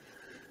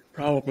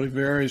probably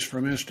varies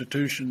from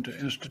institution to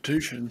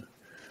institution.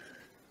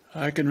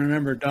 I can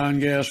remember Don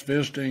Gass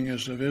visiting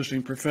as a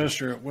visiting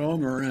professor at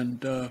Wilmer,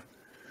 and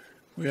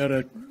we had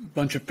a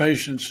bunch of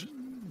patients,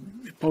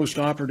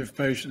 post-operative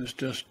patients,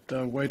 just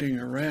waiting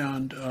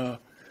around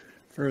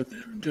for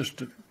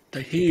just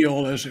to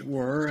heal, as it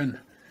were, and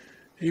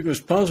he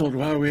was puzzled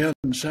why we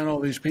hadn't sent all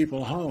these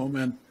people home,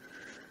 and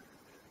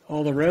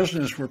all the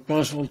residents were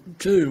puzzled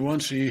too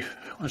once he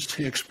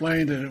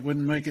explained that it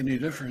wouldn't make any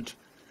difference.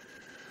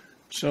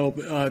 So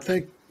I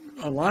think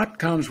a lot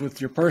comes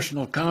with your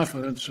personal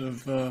confidence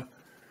of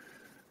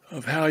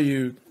how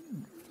you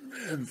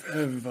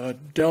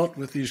have dealt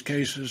with these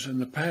cases in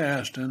the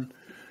past and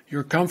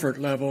your comfort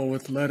level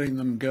with letting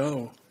them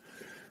go.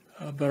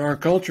 But our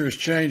culture has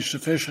changed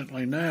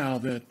sufficiently now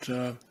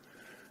that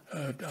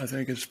I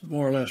think it's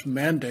more or less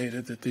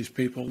mandated that these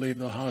people leave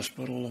the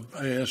hospital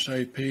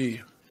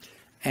ASAP.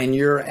 And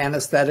your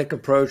anesthetic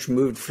approach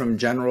moved from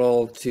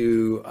general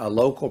to a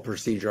local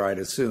procedure, I'd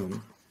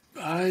assume.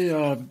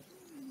 I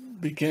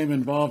became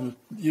involved with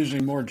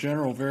using more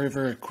general very,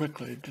 very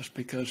quickly, just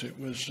because it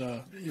was,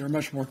 you're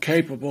much more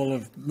capable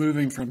of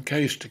moving from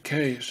case to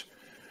case.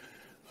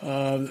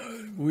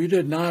 We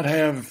did not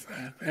have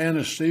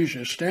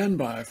anesthesia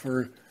standby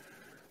for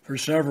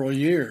several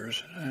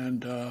years,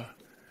 and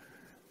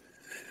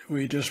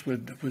we just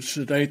would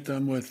sedate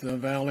them with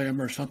Valium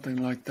or something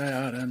like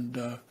that,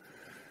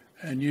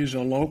 and use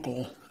a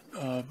local.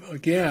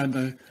 Again,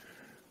 the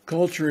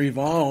culture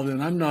evolved,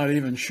 and I'm not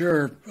even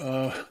sure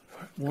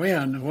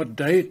what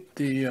date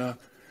the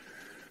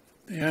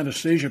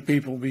anesthesia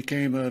people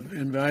became an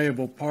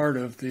invaluable part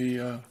of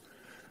the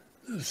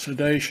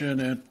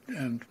sedation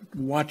and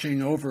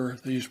watching over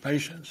these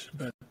patients.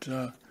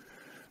 But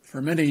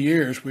for many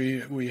years,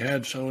 we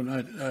had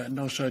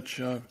no such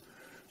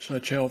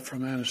help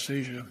from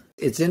anesthesia.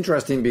 It's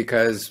interesting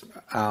because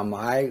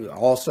I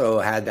also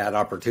had that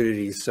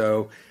opportunity.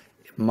 So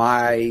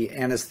my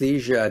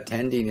anesthesia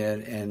attending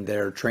it and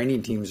their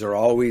training teams are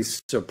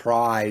always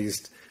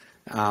surprised.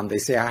 They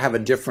say I have a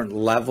different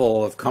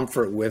level of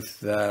comfort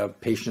with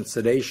patient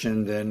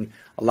sedation than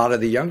a lot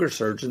of the younger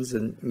surgeons,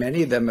 and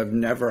many of them have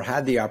never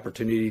had the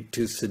opportunity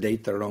to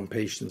sedate their own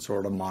patients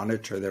or to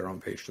monitor their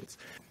own patients.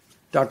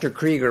 Dr.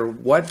 Kreiger,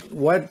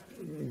 what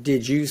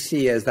did you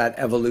see as that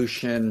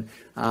evolution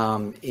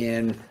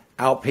in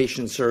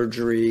outpatient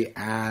surgery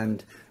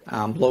and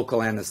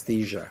local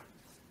anesthesia?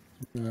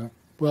 Yeah.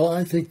 Well,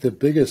 I think the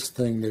biggest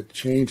thing that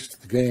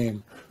changed the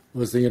game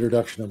was the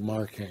introduction of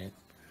Marcaine.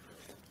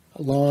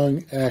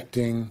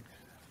 Long-acting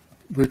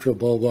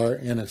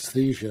retrobulbar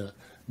anesthesia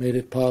made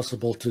it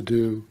possible to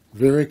do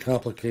very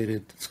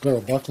complicated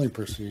scleral buckling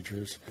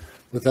procedures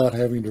without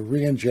having to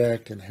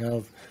re-inject and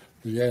have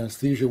the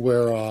anesthesia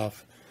wear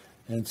off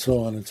and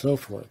so on and so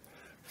forth.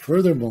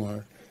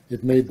 Furthermore,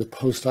 it made the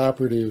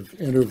postoperative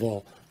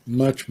interval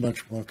much,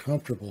 much more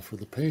comfortable for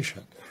the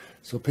patient.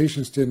 So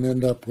patients didn't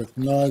end up with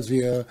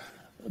nausea,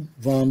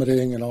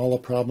 vomiting, and all the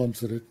problems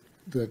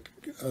that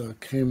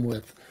came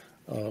with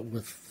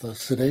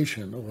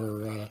sedation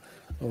or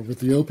with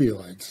the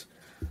opioids.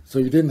 So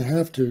you didn't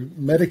have to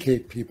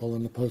medicate people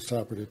in the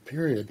postoperative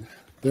period.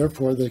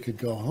 Therefore, they could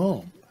go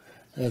home.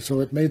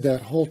 So it made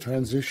that whole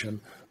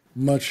transition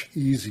much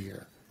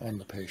easier on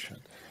the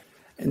patient.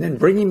 And then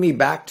bringing me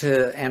back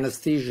to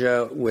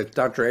anesthesia with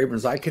Dr.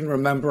 Abrams, I can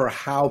remember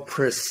how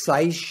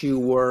precise you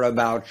were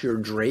about your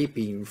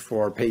draping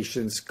for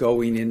patients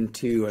going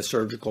into a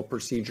surgical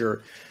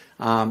procedure,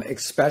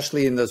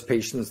 especially in those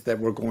patients that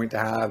were going to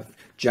have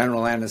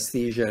general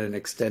anesthesia in an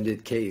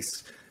extended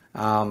case.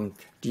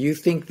 Do you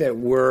think that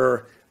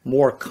we're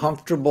more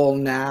comfortable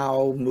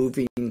now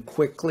moving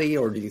quickly,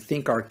 or do you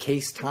think our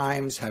case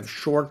times have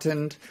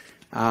shortened?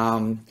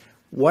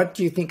 What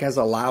do you think has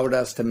allowed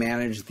us to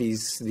manage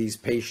these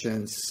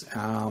patients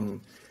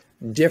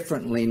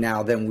differently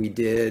now than we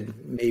did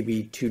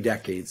maybe 2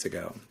 decades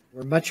ago?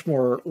 We're much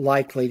more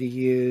likely to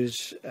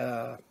use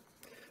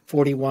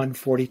 41,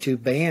 42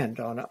 band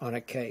on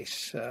a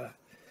case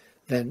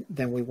than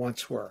we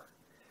once were.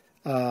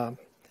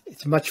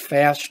 It's much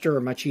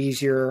faster, much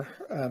easier,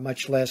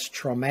 much less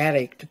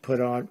traumatic to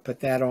put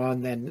that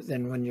on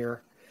than when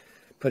you're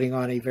putting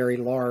on a very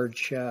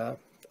large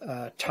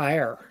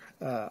tire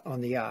on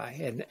the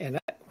eye. And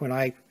when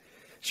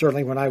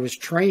I was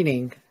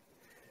training,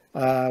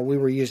 we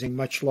were using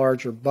much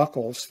larger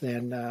buckles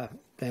than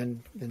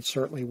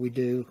certainly we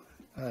do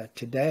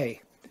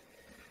today.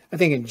 I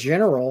think in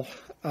general,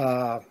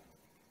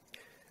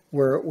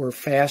 we're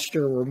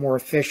faster, we're more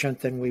efficient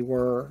than we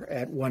were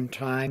at one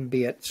time,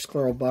 be it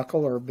scleral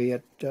buckle or be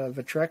it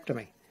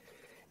vitrectomy.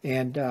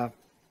 And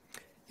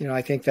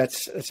I think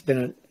it's been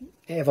an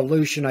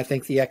evolution. I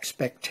think the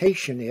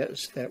expectation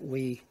is that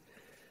we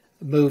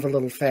move a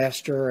little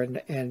faster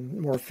and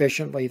more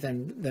efficiently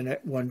than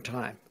at one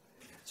time.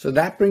 So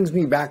that brings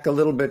me back a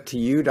little bit to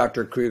you,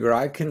 Dr. Kreiger.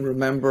 I can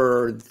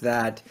remember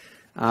that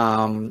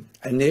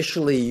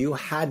initially you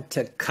had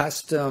to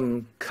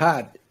custom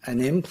cut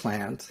an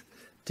implant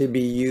to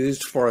be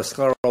used for a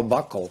scleral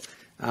buckle.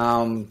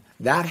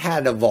 That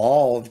had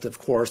evolved, of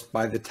course,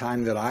 by the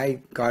time that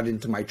I got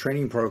into my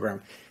training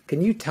program.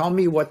 Can you tell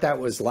me what that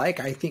was like?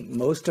 I think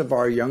most of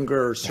our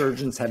younger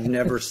surgeons have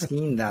never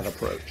seen that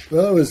approach.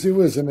 Well, it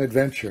was an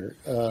adventure.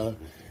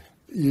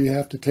 You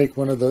have to take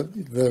one of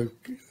the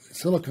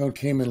silicone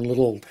came in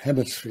little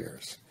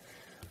hemispheres.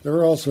 There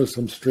were also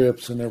some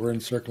strips and there were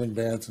encircling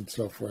bands and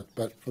so forth,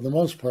 but for the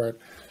most part,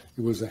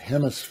 it was a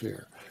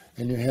hemisphere.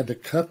 And you had to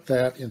cut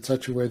that in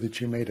such a way that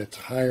you made a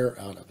tire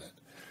out of it.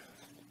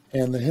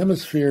 And the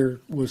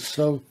hemisphere was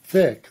so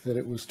thick that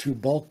it was too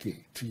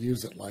bulky to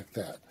use it like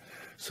that.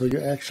 So you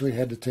actually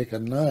had to take a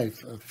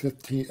knife, a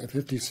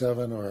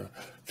 57 or a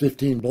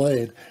 15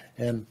 blade,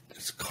 and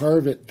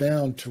carve it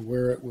down to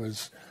where it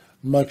was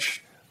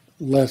much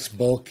less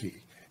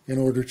bulky in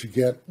order to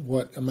get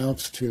what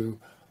amounts to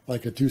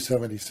like a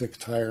 276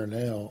 tire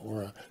now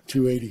or a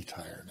 280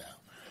 tire now.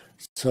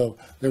 So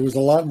there was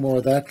a lot more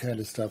of that kind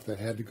of stuff that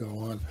had to go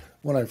on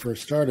when I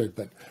first started.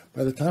 But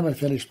by the time I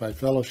finished my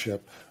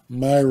fellowship,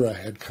 Myra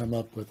had come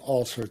up with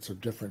all sorts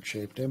of different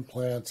shaped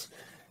implants.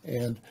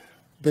 And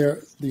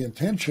the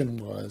intention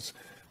was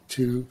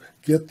to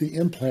get the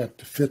implant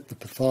to fit the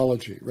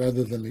pathology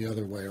rather than the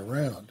other way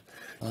around.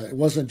 It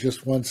wasn't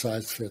just one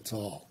size fits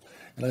all.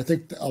 And I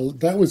think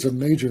that was a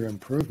major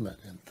improvement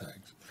in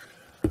things.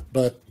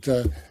 But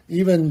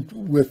even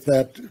with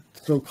that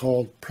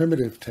so-called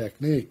primitive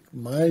technique,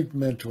 my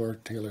mentor,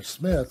 Taylor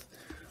Smith,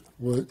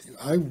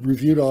 I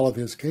reviewed all of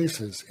his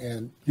cases,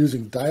 and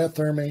using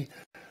diathermy,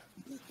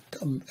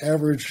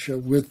 average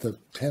with the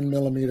 10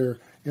 millimeter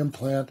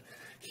implant,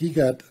 he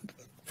got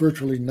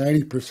virtually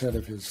 90%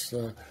 of his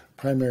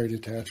primary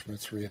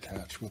detachments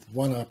reattached with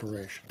one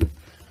operation.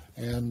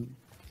 And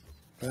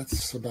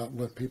that's about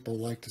what people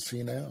like to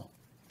see now.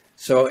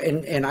 So,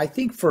 and I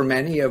think for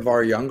many of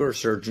our younger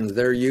surgeons,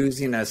 they're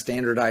using a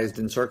standardized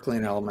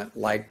encircling element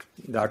like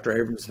Dr.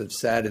 Abrams had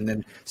said, and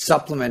then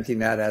supplementing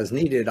that as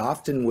needed,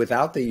 often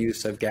without the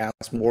use of gas,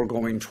 more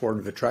going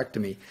toward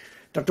vitrectomy.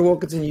 Dr.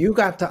 Wilkinson, you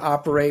got to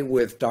operate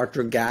with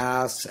Dr.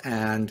 Gass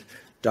and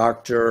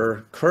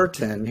Dr.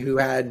 Curtin, who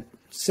had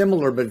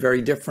similar but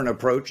very different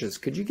approaches.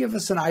 Could you give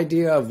us an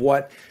idea of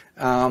what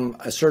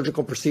a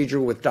surgical procedure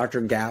with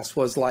Dr. Gass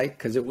was like?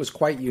 Because it was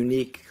quite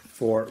unique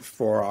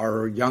for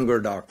our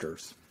younger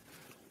doctors.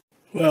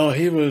 Well,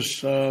 he was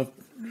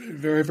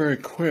very, very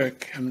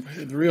quick. And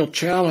the real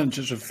challenge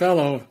as a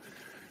fellow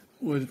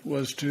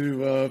was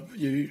to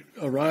you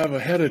arrive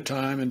ahead of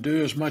time and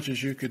do as much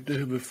as you could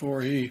do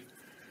before he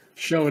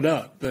showed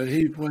up. But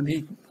when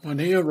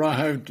he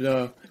arrived,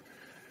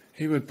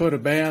 he would put a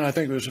band, I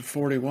think it was a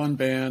 41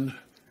 band,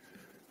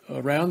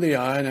 around the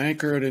eye and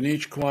anchor it in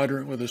each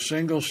quadrant with a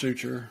single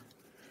suture,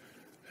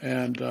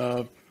 and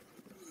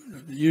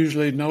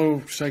usually no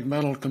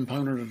segmental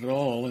component at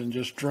all, and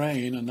just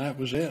drain, and that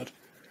was it.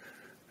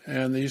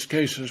 And these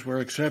cases were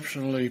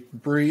exceptionally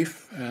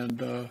brief,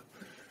 and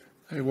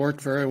they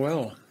worked very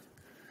well.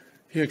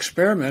 He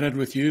experimented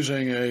with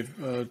using a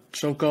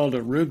so-called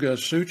Aruga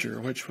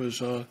suture, which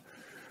was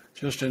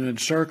just an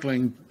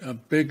encircling a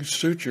big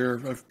suture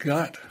of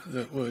gut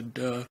that would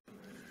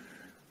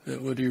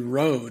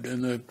erode.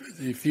 And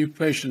the few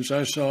patients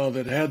I saw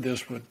that had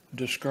this would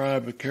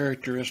describe a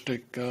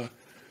characteristic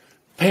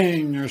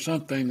ping or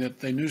something, that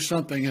they knew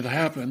something had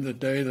happened the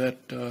day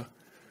that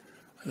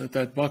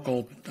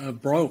buckle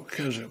broke,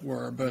 as it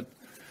were. But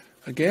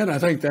again, I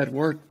think that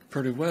worked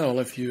pretty well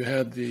if you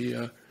had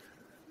the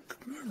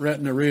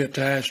retina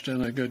reattached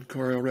and a good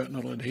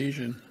chorioretinal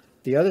adhesion.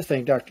 The other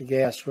thing Dr.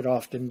 Gass would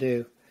often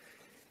do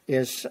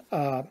is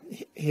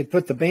he'd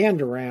put the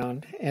band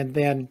around, and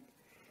then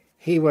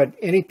he would,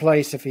 any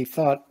place if he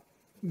thought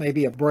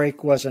maybe a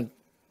break wasn't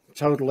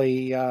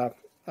totally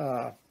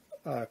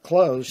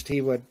closed,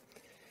 he would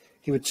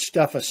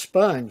stuff a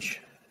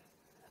sponge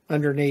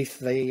underneath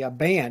the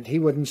band. He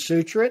wouldn't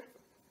suture it.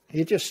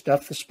 He'd just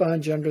stuff the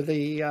sponge under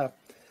the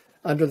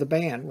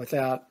band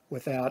without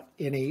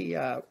any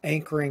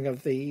anchoring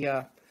of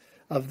the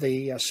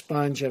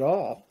sponge at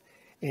all.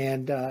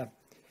 And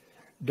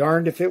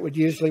darned if it would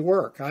usually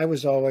work. I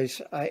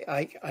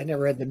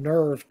never had the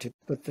nerve to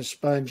put the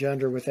sponge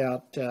under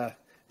without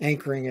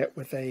anchoring it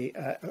with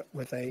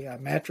a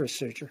mattress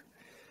suture.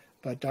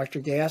 But Dr.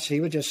 Gass, he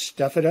would just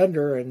stuff it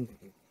under, and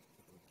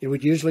it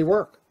would usually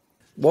work.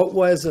 What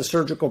was a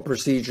surgical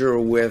procedure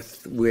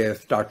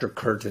with Dr.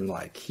 Curtin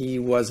like? He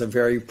was a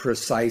very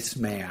precise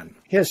man.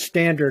 His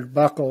standard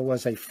buckle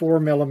was a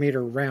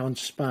 4-millimeter round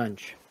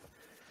sponge.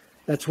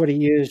 That's what he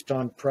used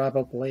on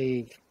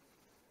probably,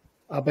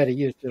 I'll bet he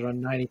used it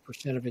on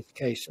 90% of his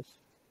cases.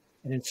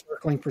 An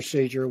encircling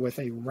procedure with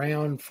a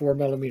round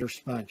 4-millimeter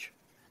sponge.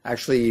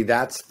 Actually,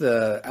 that's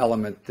the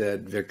element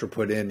that Victor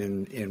put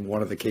in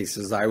one of the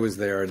cases I was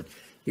there. And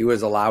he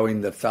was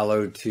allowing the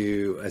fellow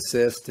to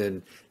assist,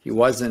 and he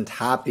wasn't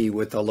happy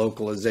with the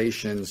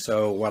localization.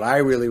 So what I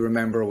really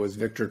remember was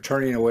Victor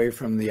turning away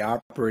from the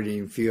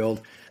operating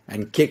field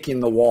and kicking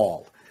the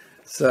wall.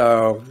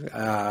 So,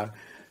 I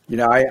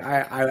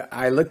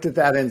looked at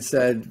that and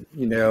said,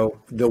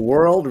 the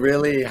world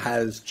really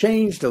has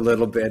changed a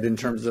little bit in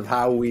terms of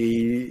how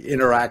we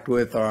interact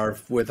with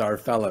our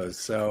fellows.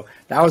 So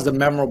that was a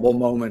memorable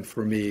moment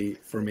for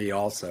me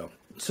also.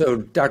 So,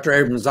 Dr.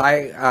 Abrams,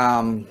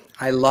 I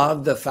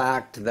love the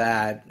fact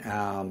that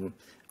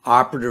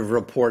operative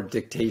report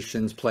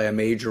dictations play a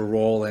major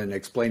role in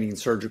explaining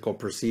surgical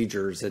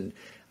procedures. And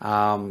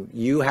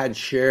you had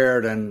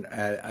shared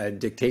a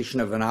dictation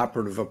of an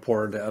operative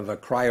report of a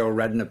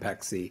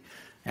cryoretinopexy.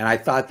 And I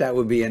thought that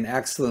would be an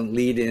excellent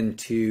lead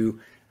into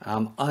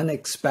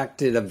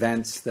unexpected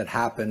events that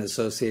happen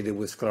associated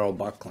with scleral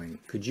buckling.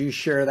 Could you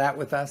share that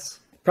with us?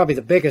 Probably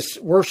the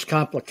worst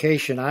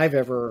complication I've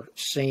ever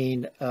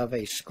seen of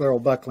a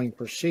scleral buckling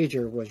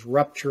procedure was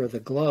rupture of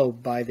the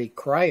globe by the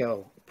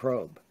cryo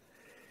probe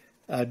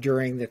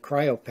during the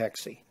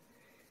cryopexy.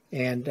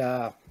 And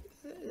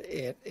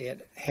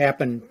it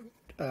happened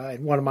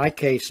in one of my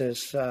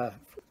cases.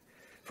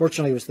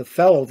 Fortunately, it was the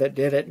fellow that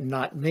did it,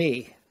 not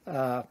me.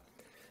 But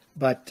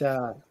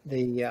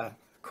the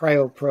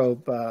cryo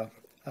probe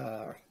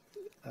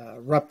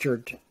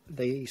ruptured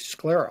the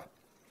sclera.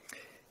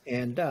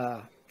 And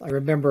I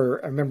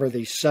remember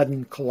the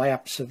sudden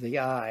collapse of the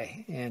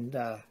eye, and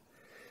I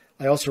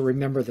also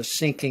remember the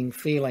sinking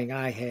feeling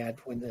I had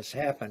when this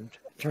happened.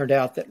 It turned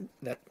out that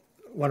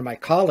one of my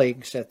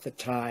colleagues at the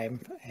time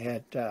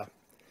had the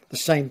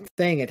same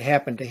thing had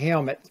happened to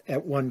him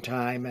at one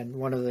time, and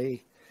one of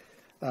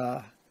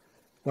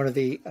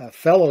the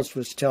fellows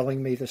was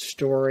telling me the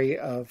story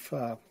of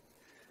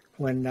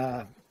when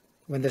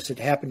this had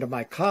happened to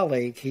my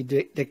colleague. He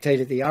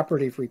dictated the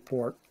operative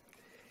report.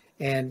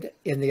 And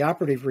in the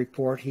operative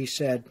report, he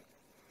said,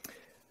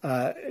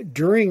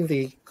 during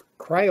the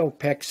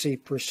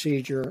cryopexy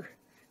procedure,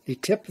 the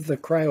tip of the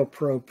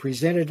cryoprobe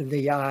presented in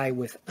the eye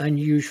with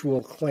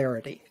unusual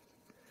clarity.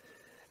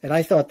 And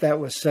I thought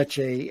that was such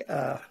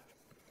a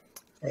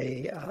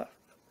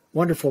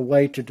wonderful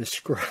way to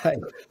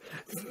describe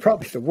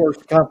probably the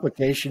worst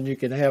complication you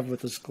can have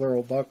with a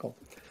scleral buckle.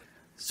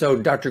 So,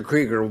 Dr.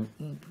 Kreiger,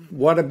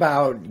 what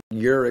about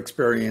your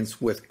experience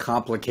with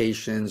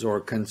complications or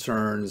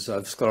concerns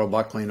of scleral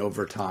buckling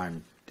over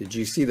time? Did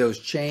you see those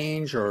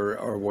change,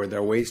 or were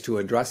there ways to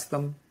address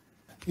them?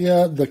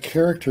 Yeah, the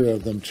character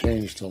of them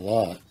changed a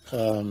lot.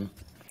 The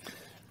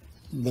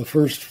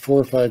first 4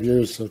 or 5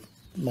 years of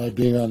my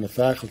being on the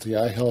faculty,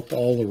 I helped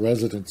all the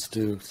residents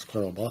do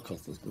scleral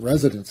buckles. The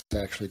residents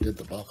actually did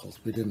the buckles.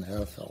 We didn't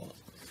have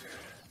fellows.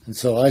 And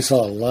so I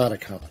saw a lot of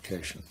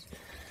complications.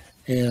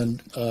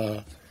 And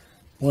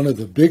one of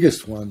the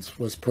biggest ones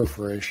was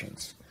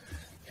perforations.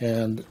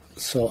 And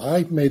so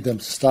I made them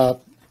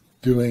stop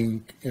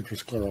doing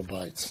intrascleral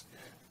bites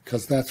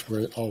because that's where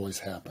it always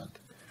happened.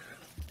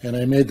 And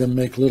I made them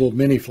make little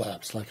mini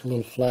flaps, like a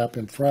little flap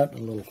in front and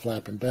a little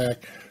flap in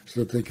back,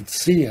 so that they could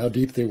see how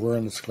deep they were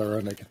in the sclera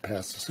and they could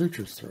pass the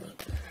sutures through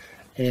it.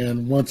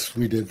 And once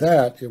we did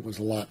that, it was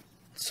a lot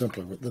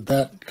simpler.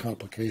 That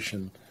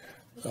complication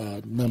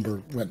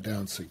number went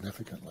down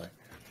significantly.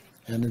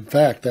 And in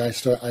fact, I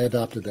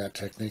adopted that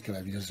technique and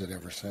I've used it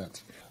ever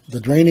since.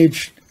 The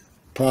drainage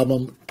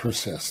problem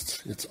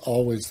persists. It's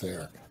always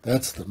there.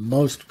 That's the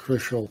most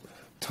crucial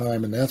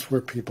time, and that's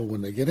where people,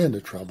 when they get into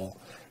trouble,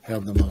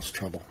 have the most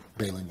trouble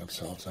bailing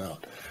themselves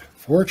out.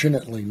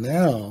 Fortunately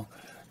now,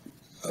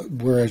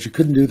 whereas you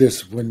couldn't do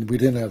this when we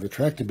didn't have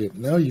vitrectomy,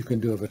 now you can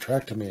do a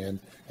vitrectomy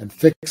and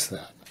fix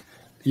that,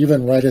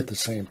 even right at the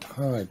same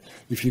time.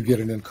 If you get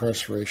an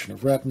incarceration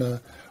of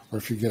retina, or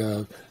if you get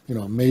a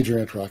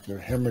major intraocular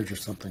hemorrhage or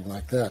something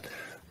like that,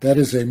 that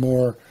is a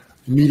more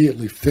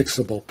immediately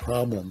fixable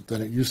problem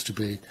than it used to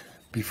be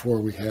before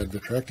we had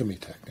vitrectomy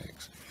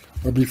techniques,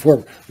 or before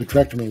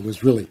vitrectomy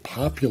was really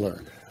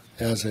popular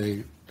as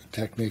a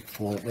technique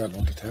for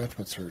retinal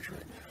detachment surgery.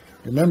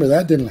 Remember,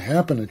 that didn't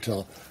happen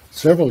until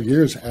several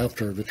years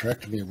after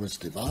vitrectomy was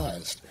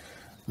devised.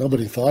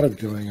 Nobody thought of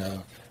doing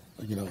a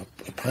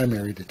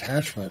primary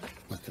detachment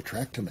with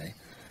vitrectomy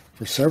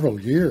for several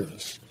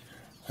years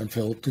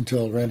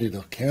until Randy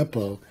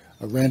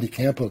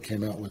Campo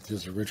came out with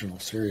his original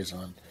series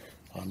on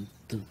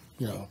the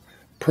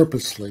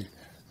purposely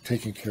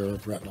taking care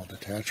of retinal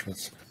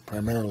detachments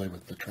primarily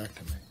with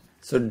vitrectomy.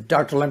 So,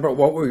 Dr. Lambert,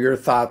 what were your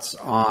thoughts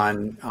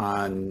on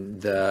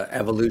the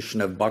evolution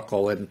of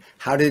buccal, and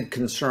how did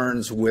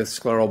concerns with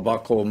scleral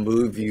buccal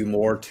move you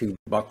more to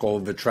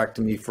buccal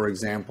vitrectomy, for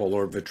example,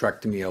 or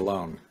vitrectomy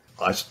alone?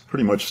 I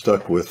pretty much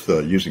stuck with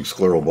using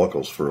scleral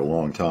buccals for a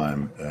long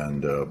time,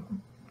 and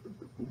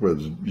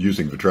was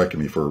using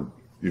vitrectomy for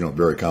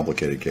very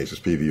complicated cases,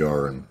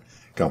 PVR and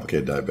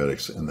complicated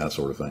diabetics and that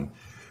sort of thing.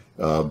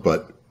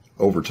 But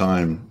over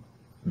time,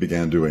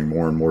 began doing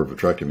more and more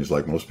vitrectomies,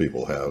 like most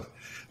people have.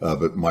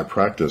 But my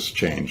practice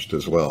changed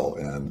as well,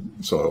 and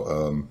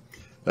so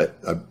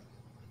I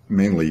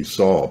mainly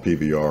saw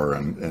PVR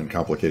and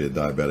complicated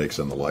diabetics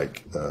and the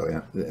like,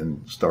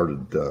 and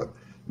started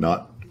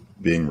not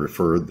being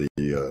referred the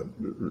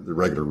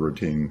regular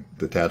routine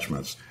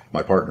detachments.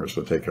 My partners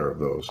would take care of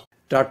those.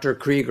 Dr.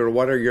 Kreiger,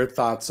 what are your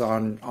thoughts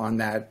on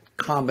that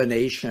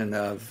combination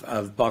of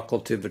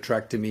buccal to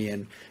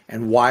vitrectomy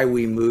and why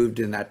we moved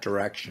in that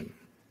direction?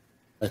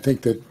 I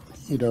think that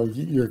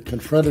you're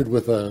confronted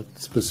with a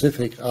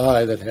specific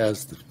eye that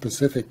has the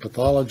specific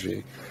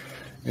pathology,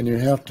 and you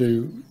have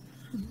to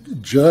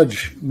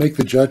make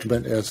the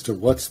judgment as to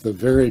what's the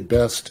very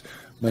best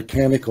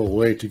mechanical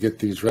way to get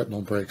these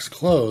retinal breaks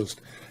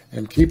closed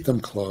and keep them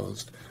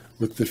closed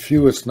with the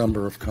fewest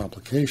number of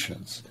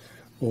complications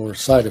or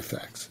side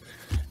effects.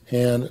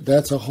 And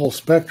that's a whole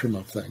spectrum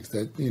of things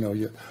that,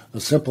 a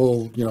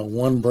simple,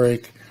 one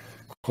break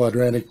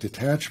quadratic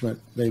detachment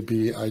may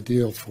be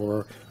ideal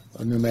for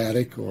a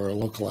pneumatic or a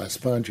localized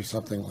sponge or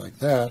something like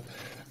that.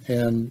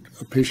 And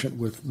a patient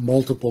with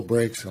multiple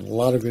breaks and a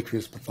lot of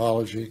vitreous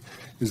pathology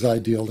is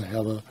ideal to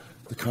have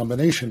the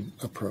combination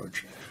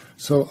approach.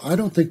 So I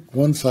don't think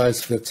one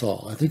size fits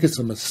all. I think it's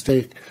a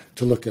mistake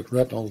to look at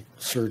retinal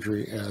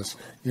surgery as,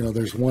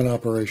 there's one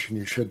operation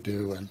you should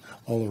do and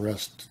all the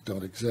rest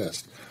don't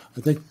exist.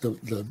 I think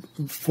the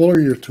fuller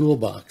your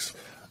toolbox,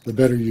 the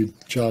better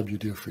job you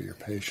do for your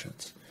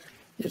patients.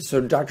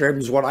 So, Dr.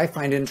 Abrams, what I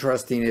find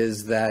interesting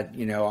is that,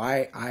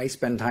 I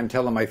spend time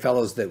telling my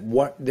fellows that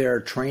what they're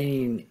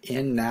training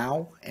in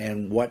now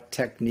and what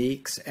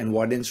techniques and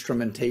what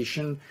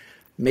instrumentation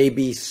may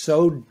be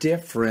so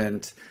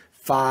different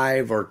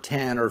 5 or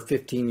 10 or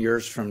 15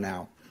 years from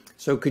now.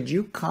 So could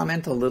you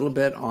comment a little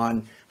bit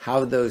on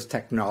how those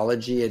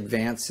technology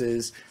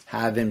advances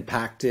have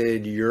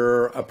impacted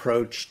your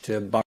approach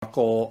to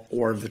buccal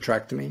or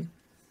vitrectomy?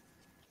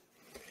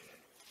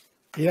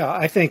 Yeah,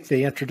 I think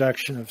the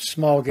introduction of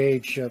small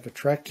gauge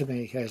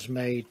vitrectomy has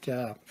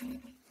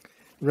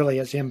really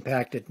has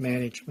impacted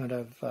management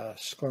of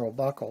scleral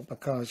buccal,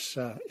 because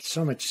it's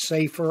so much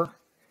safer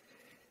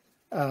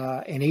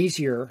and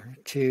easier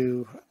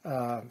to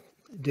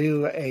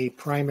do a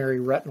primary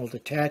retinal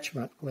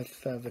detachment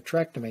with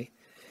vitrectomy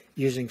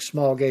using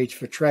small gauge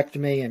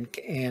vitrectomy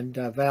and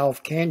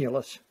valve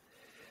cannulas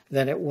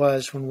than it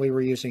was when we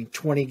were using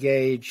 20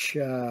 gauge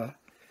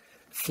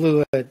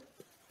fluid,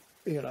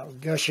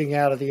 gushing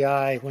out of the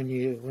eye when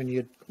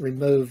you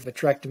remove the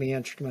vitrectomy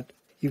instrument.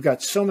 You've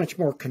got so much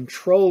more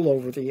control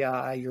over the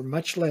eye. You're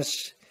much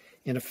less,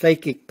 in a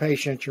phakic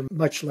patient, you're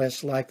much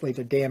less likely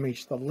to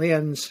damage the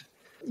lens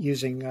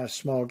using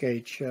small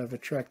gauge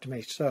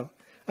vitrectomy. So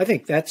I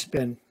think that's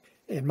been,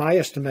 in my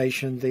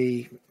estimation,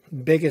 the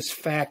biggest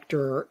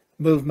factor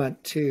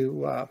movement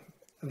to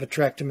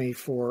vitrectomy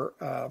for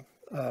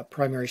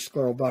primary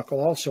scleral buccal.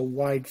 Also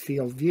wide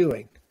field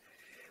viewing,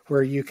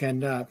 where you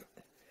can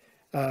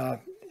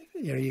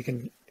you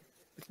can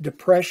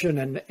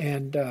depression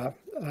and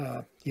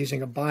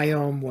using a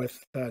biome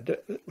with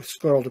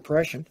scleral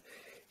depression,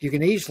 you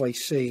can easily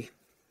see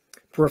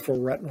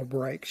peripheral retinal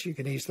breaks. You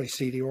can easily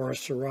see the ora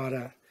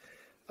serrata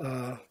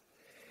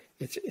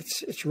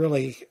it's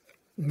really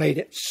made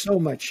it so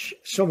much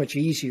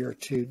easier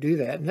to do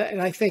that.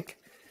 And I think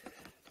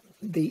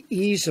the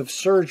ease of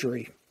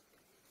surgery,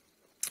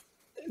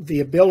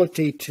 the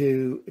ability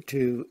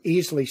to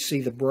easily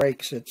see the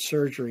breaks at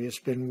surgery has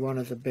been one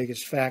of the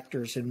biggest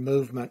factors in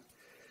movement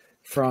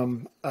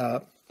from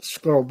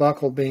scleral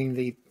buckle being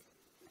the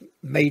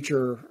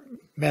major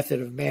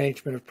method of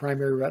management of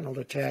primary retinal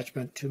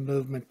detachment to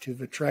movement to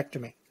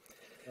vitrectomy.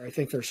 I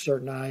think there's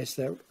certain eyes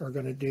that are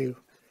going to do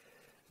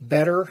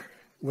better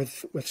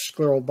with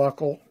scleral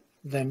buckle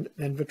than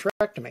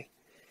vitrectomy.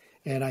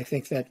 And I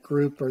think that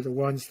group are the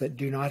ones that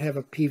do not have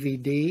a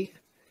PVD.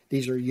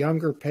 These are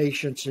younger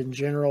patients in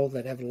general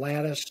that have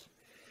lattice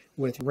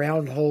with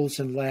round holes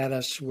in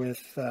lattice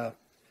without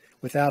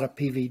a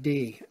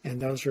PVD.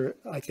 And those are,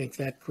 I think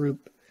that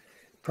group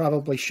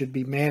probably should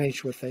be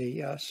managed with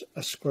a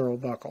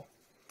scleral buckle.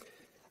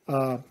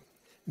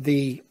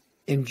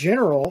 In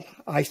general,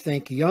 I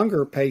think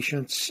younger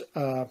patients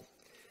that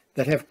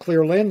have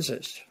clear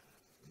lenses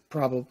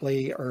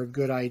probably are a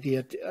good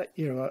idea.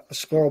 A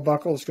scleral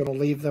buckle is going to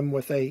leave them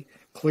with a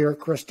clear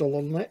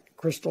crystalline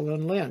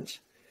lens.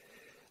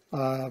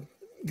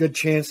 Good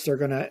chance they're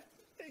going to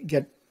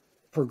get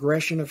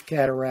progression of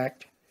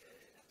cataract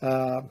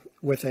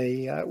with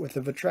a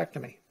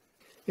vitrectomy.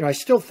 I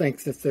still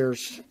think that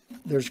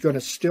there's going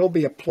to still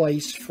be a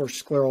place for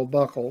scleral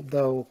buckle,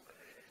 though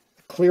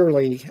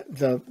clearly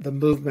the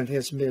movement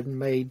has been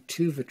made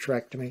to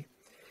vitrectomy,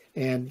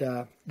 and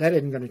that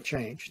isn't going to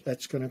change.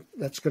 That's going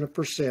to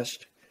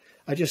persist.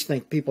 I just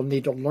think people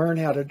need to learn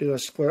how to do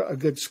a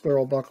good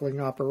scleral buckling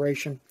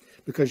operation,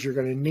 because you're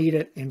going to need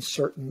it in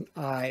certain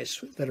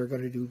eyes that are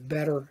going to do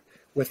better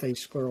with a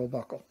scleral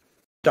buckle.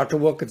 Dr.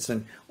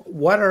 Wilkinson,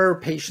 what are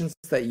patients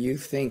that you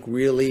think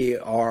really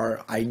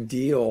are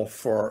ideal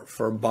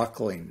for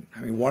buckling? I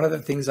mean, one of the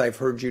things I've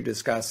heard you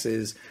discuss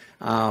is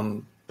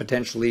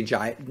potentially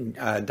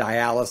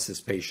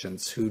dialysis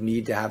patients who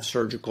need to have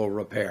surgical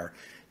repair.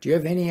 Do you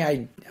have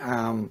any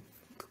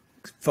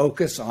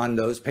focus on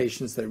those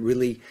patients that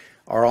really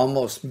are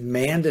almost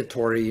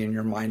mandatory in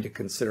your mind to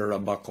consider a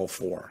buckle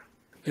for?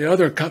 The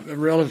other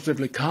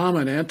relatively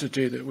common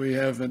entity that we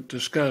haven't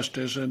discussed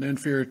is an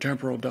inferior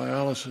temporal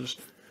dialysis.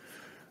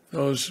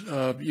 Those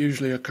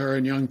usually occur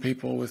in young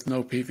people with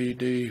no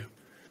PVD,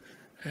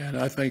 and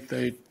I think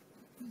they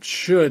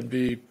should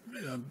be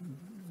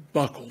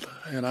buckled.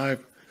 And I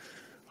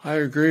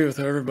agree with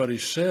what everybody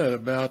said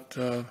about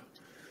the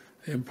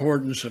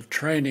importance of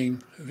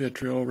training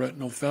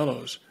vitreoretinal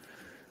fellows.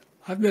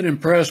 I've been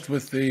impressed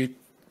with the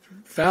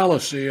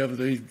fallacy of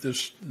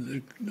this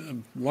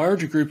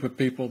large group of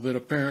people that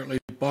apparently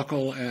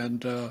buckle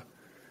and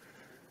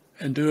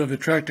do a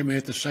vitrectomy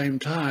at the same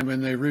time,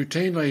 and they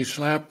routinely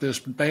slap this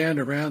band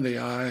around the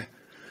eye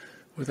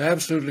with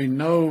absolutely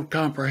no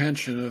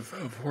comprehension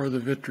of where the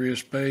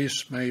vitreous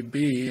base may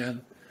be.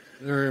 And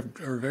there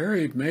are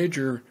very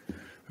major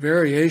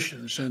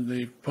variations in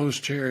the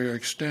posterior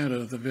extent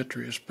of the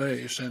vitreous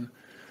base, and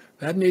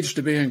that needs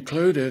to be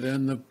included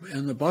in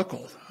the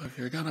buckle. If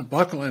you're going to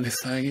buckle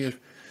anything,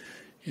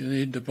 you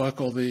need to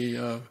buckle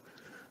the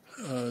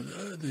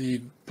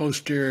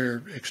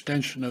posterior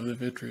extension of the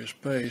vitreous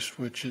base,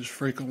 which is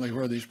frequently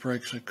where these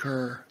breaks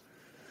occur.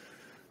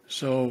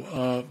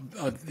 So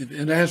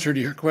in answer to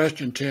your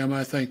question, Tim,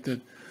 I think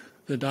that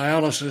the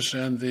dialysis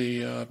and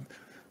the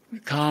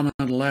common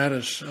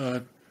lattice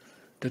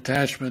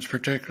detachments,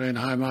 particularly in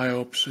high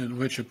myopes in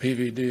which a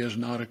PVD has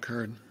not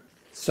occurred.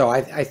 So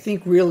I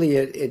think really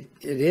it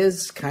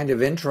is kind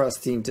of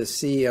interesting to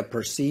see a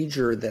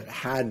procedure that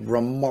had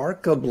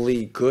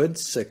remarkably good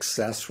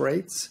success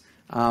rates,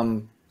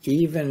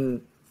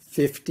 even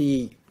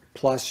 50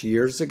 plus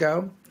years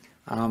ago,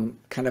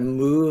 kind of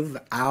move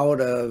out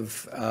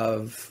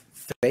of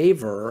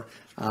favor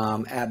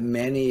at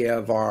many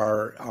of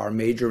our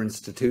major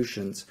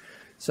institutions.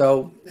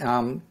 So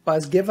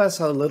Buzz, give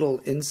us a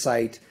little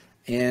insight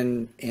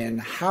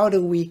in how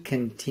do we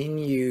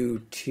continue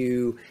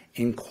to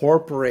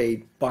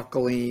incorporate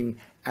buckling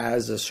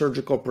as a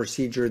surgical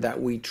procedure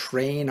that we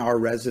train our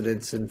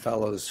residents and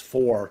fellows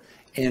for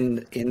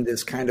in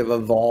this kind of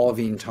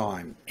evolving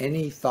time.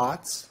 Any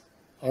thoughts?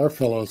 Our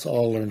fellows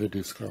all learn to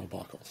do scleral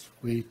buckles.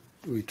 We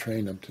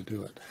train them to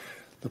do it.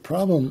 The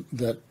problem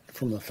that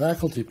from a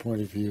faculty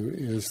point of view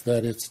is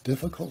that it's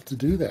difficult to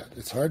do that.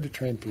 It's hard to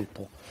train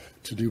people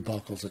to do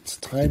buckles. It's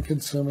time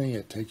consuming.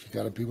 You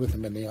got to be with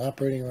them in the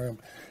operating room.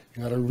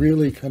 You got to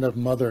really kind of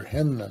mother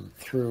hen them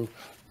through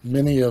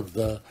many of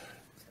the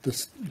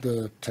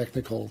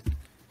technical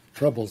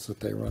troubles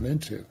that they run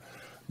into.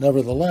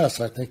 Nevertheless,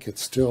 I think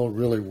it's still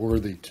really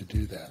worthy to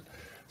do that.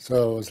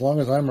 So as long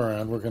as I'm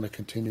around, we're going to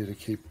continue to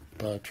keep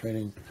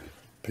training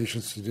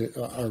patients to do,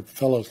 our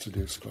fellows to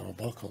do scleral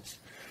buckles.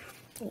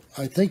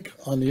 I think,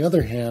 on the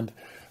other hand,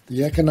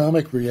 the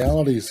economic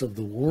realities of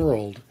the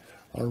world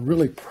are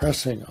really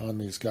pressing on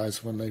these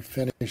guys when they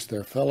finish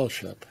their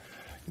fellowship.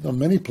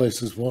 Many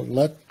places won't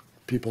let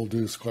people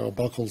do scleral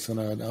buckles in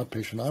an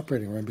outpatient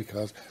operating room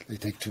because they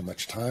take too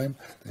much time,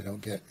 they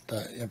don't get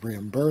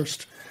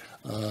reimbursed,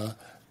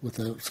 with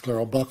a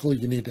scleral buckle,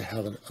 you need to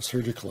have a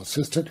surgical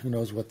assistant who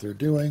knows what they're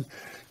doing.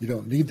 You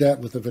don't need that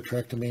with a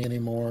vitrectomy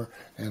anymore,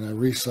 and a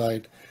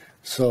resite.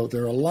 So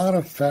there are a lot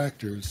of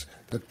factors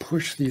that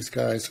push these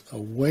guys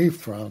away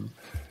from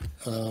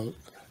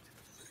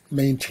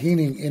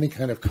maintaining any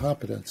kind of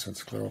competence in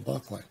scleral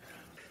buckling.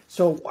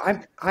 So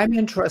I'm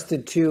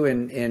interested too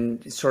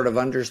in sort of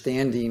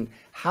understanding,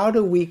 how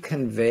do we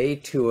convey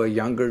to a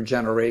younger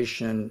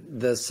generation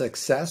the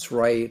success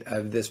rate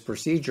of this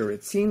procedure?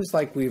 It seems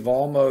like we've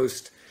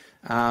almost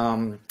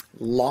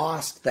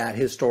lost that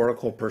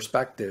historical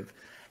perspective.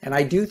 And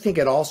I do think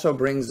it also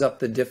brings up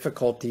the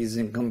difficulties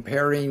in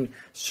comparing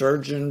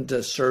surgeon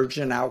to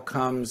surgeon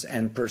outcomes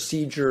and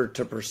procedure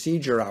to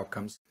procedure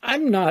outcomes.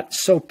 I'm not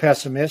so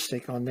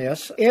pessimistic on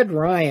this. Ed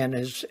Ryan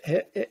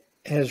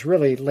has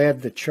really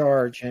led the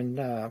charge in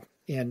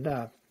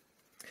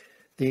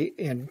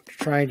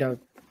trying to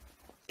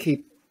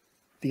keep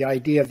the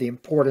idea of the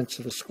importance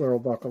of the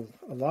scleral buckle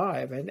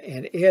alive,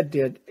 and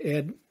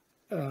Ed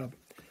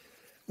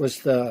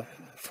was the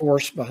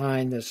force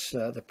behind this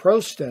the PRO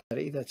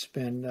study that's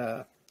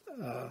been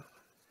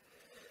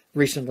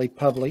recently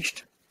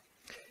published,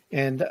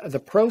 and the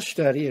PRO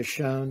study has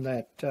shown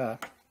that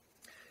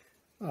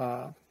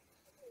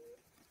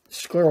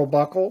scleral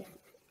buckle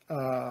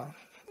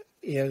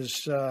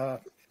is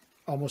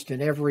almost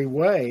in every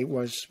way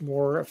was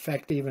more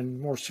effective and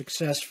more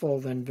successful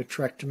than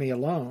vitrectomy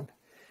alone.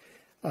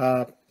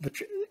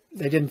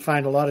 They didn't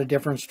find a lot of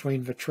difference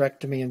between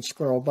vitrectomy and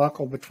scleral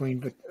buckle,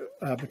 between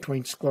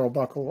scleral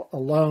buckle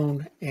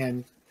alone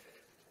and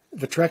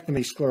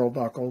vitrectomy scleral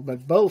buckle,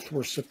 but both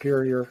were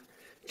superior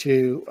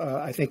to,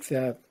 I think,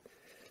 the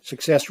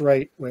success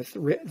rate with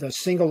the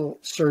single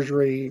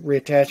surgery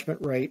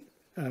reattachment rate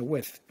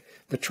with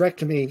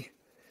vitrectomy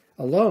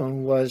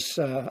alone was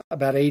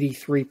about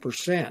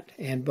 83%,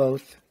 and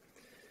both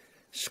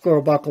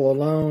scleral buckle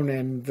alone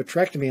and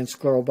vitrectomy and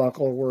scleral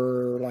buckle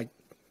were like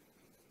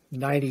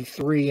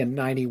 93 and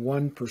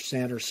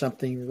 91% or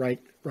something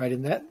right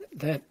in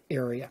that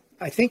area.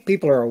 I think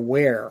people are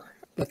aware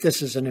that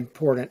this is an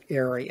important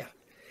area,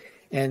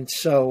 and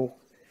so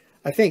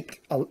I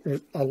think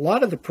a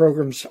lot of the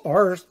programs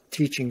are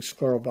teaching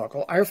scleral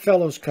buckle. Our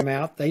fellows come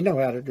out, they know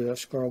how to do a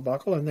scleral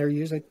buckle, and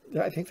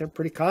I think they're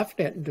pretty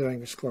confident in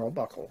doing a scleral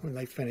buckle when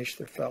they finish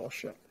their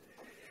fellowship.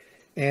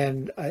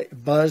 And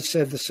Buzz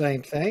said the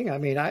same thing. I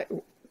mean, I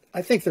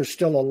think there's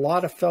still a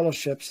lot of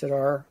fellowships that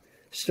are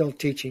still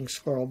teaching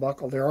scleral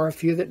buckle. There are a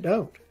few that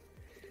don't,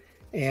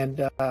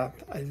 and I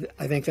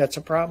think that's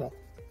a problem.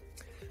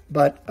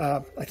 But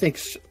I think.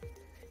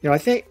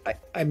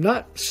 I'm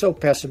not so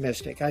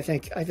pessimistic. I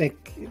think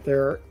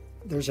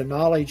there's a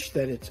knowledge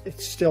that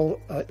it's still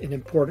an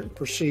important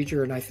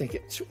procedure, and I think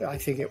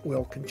it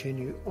will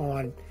continue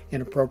on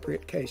in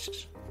appropriate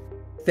cases.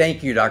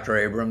 Thank you, Dr.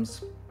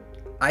 Abrams.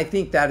 I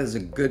think that is a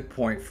good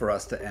point for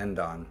us to end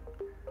on.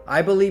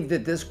 I believe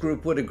that this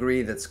group would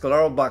agree that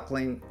scleral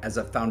buckling as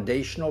a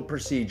foundational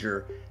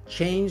procedure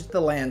changed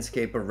the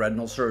landscape of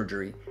retinal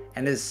surgery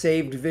and has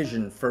saved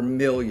vision for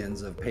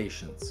millions of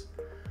patients.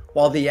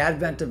 While the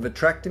advent of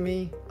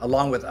vitrectomy,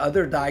 along with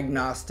other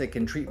diagnostic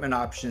and treatment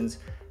options,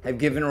 have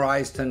given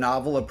rise to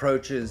novel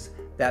approaches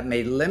that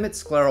may limit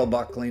scleral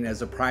buckling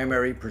as a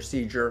primary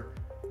procedure,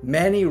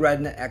 many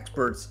retina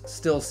experts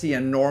still see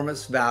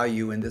enormous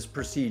value in this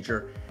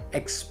procedure,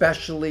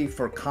 especially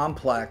for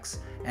complex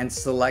and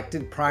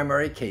selected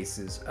primary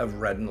cases of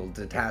retinal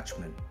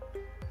detachment.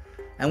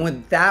 And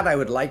with that, I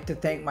would like to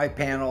thank my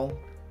panel,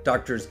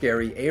 Drs.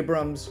 Gary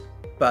Abrams,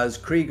 Buzz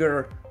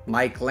Kreiger,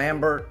 Mike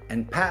Lambert,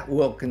 and Pat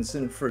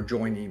Wilkinson, for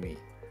joining me.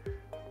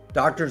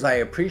 Doctors, I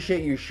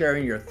appreciate you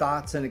sharing your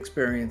thoughts and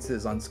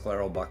experiences on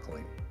scleral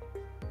buckling.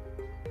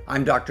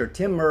 I'm Dr.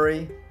 Tim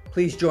Murray.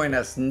 Please join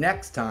us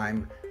next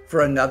time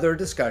for another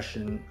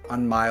discussion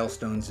on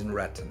milestones in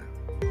retina.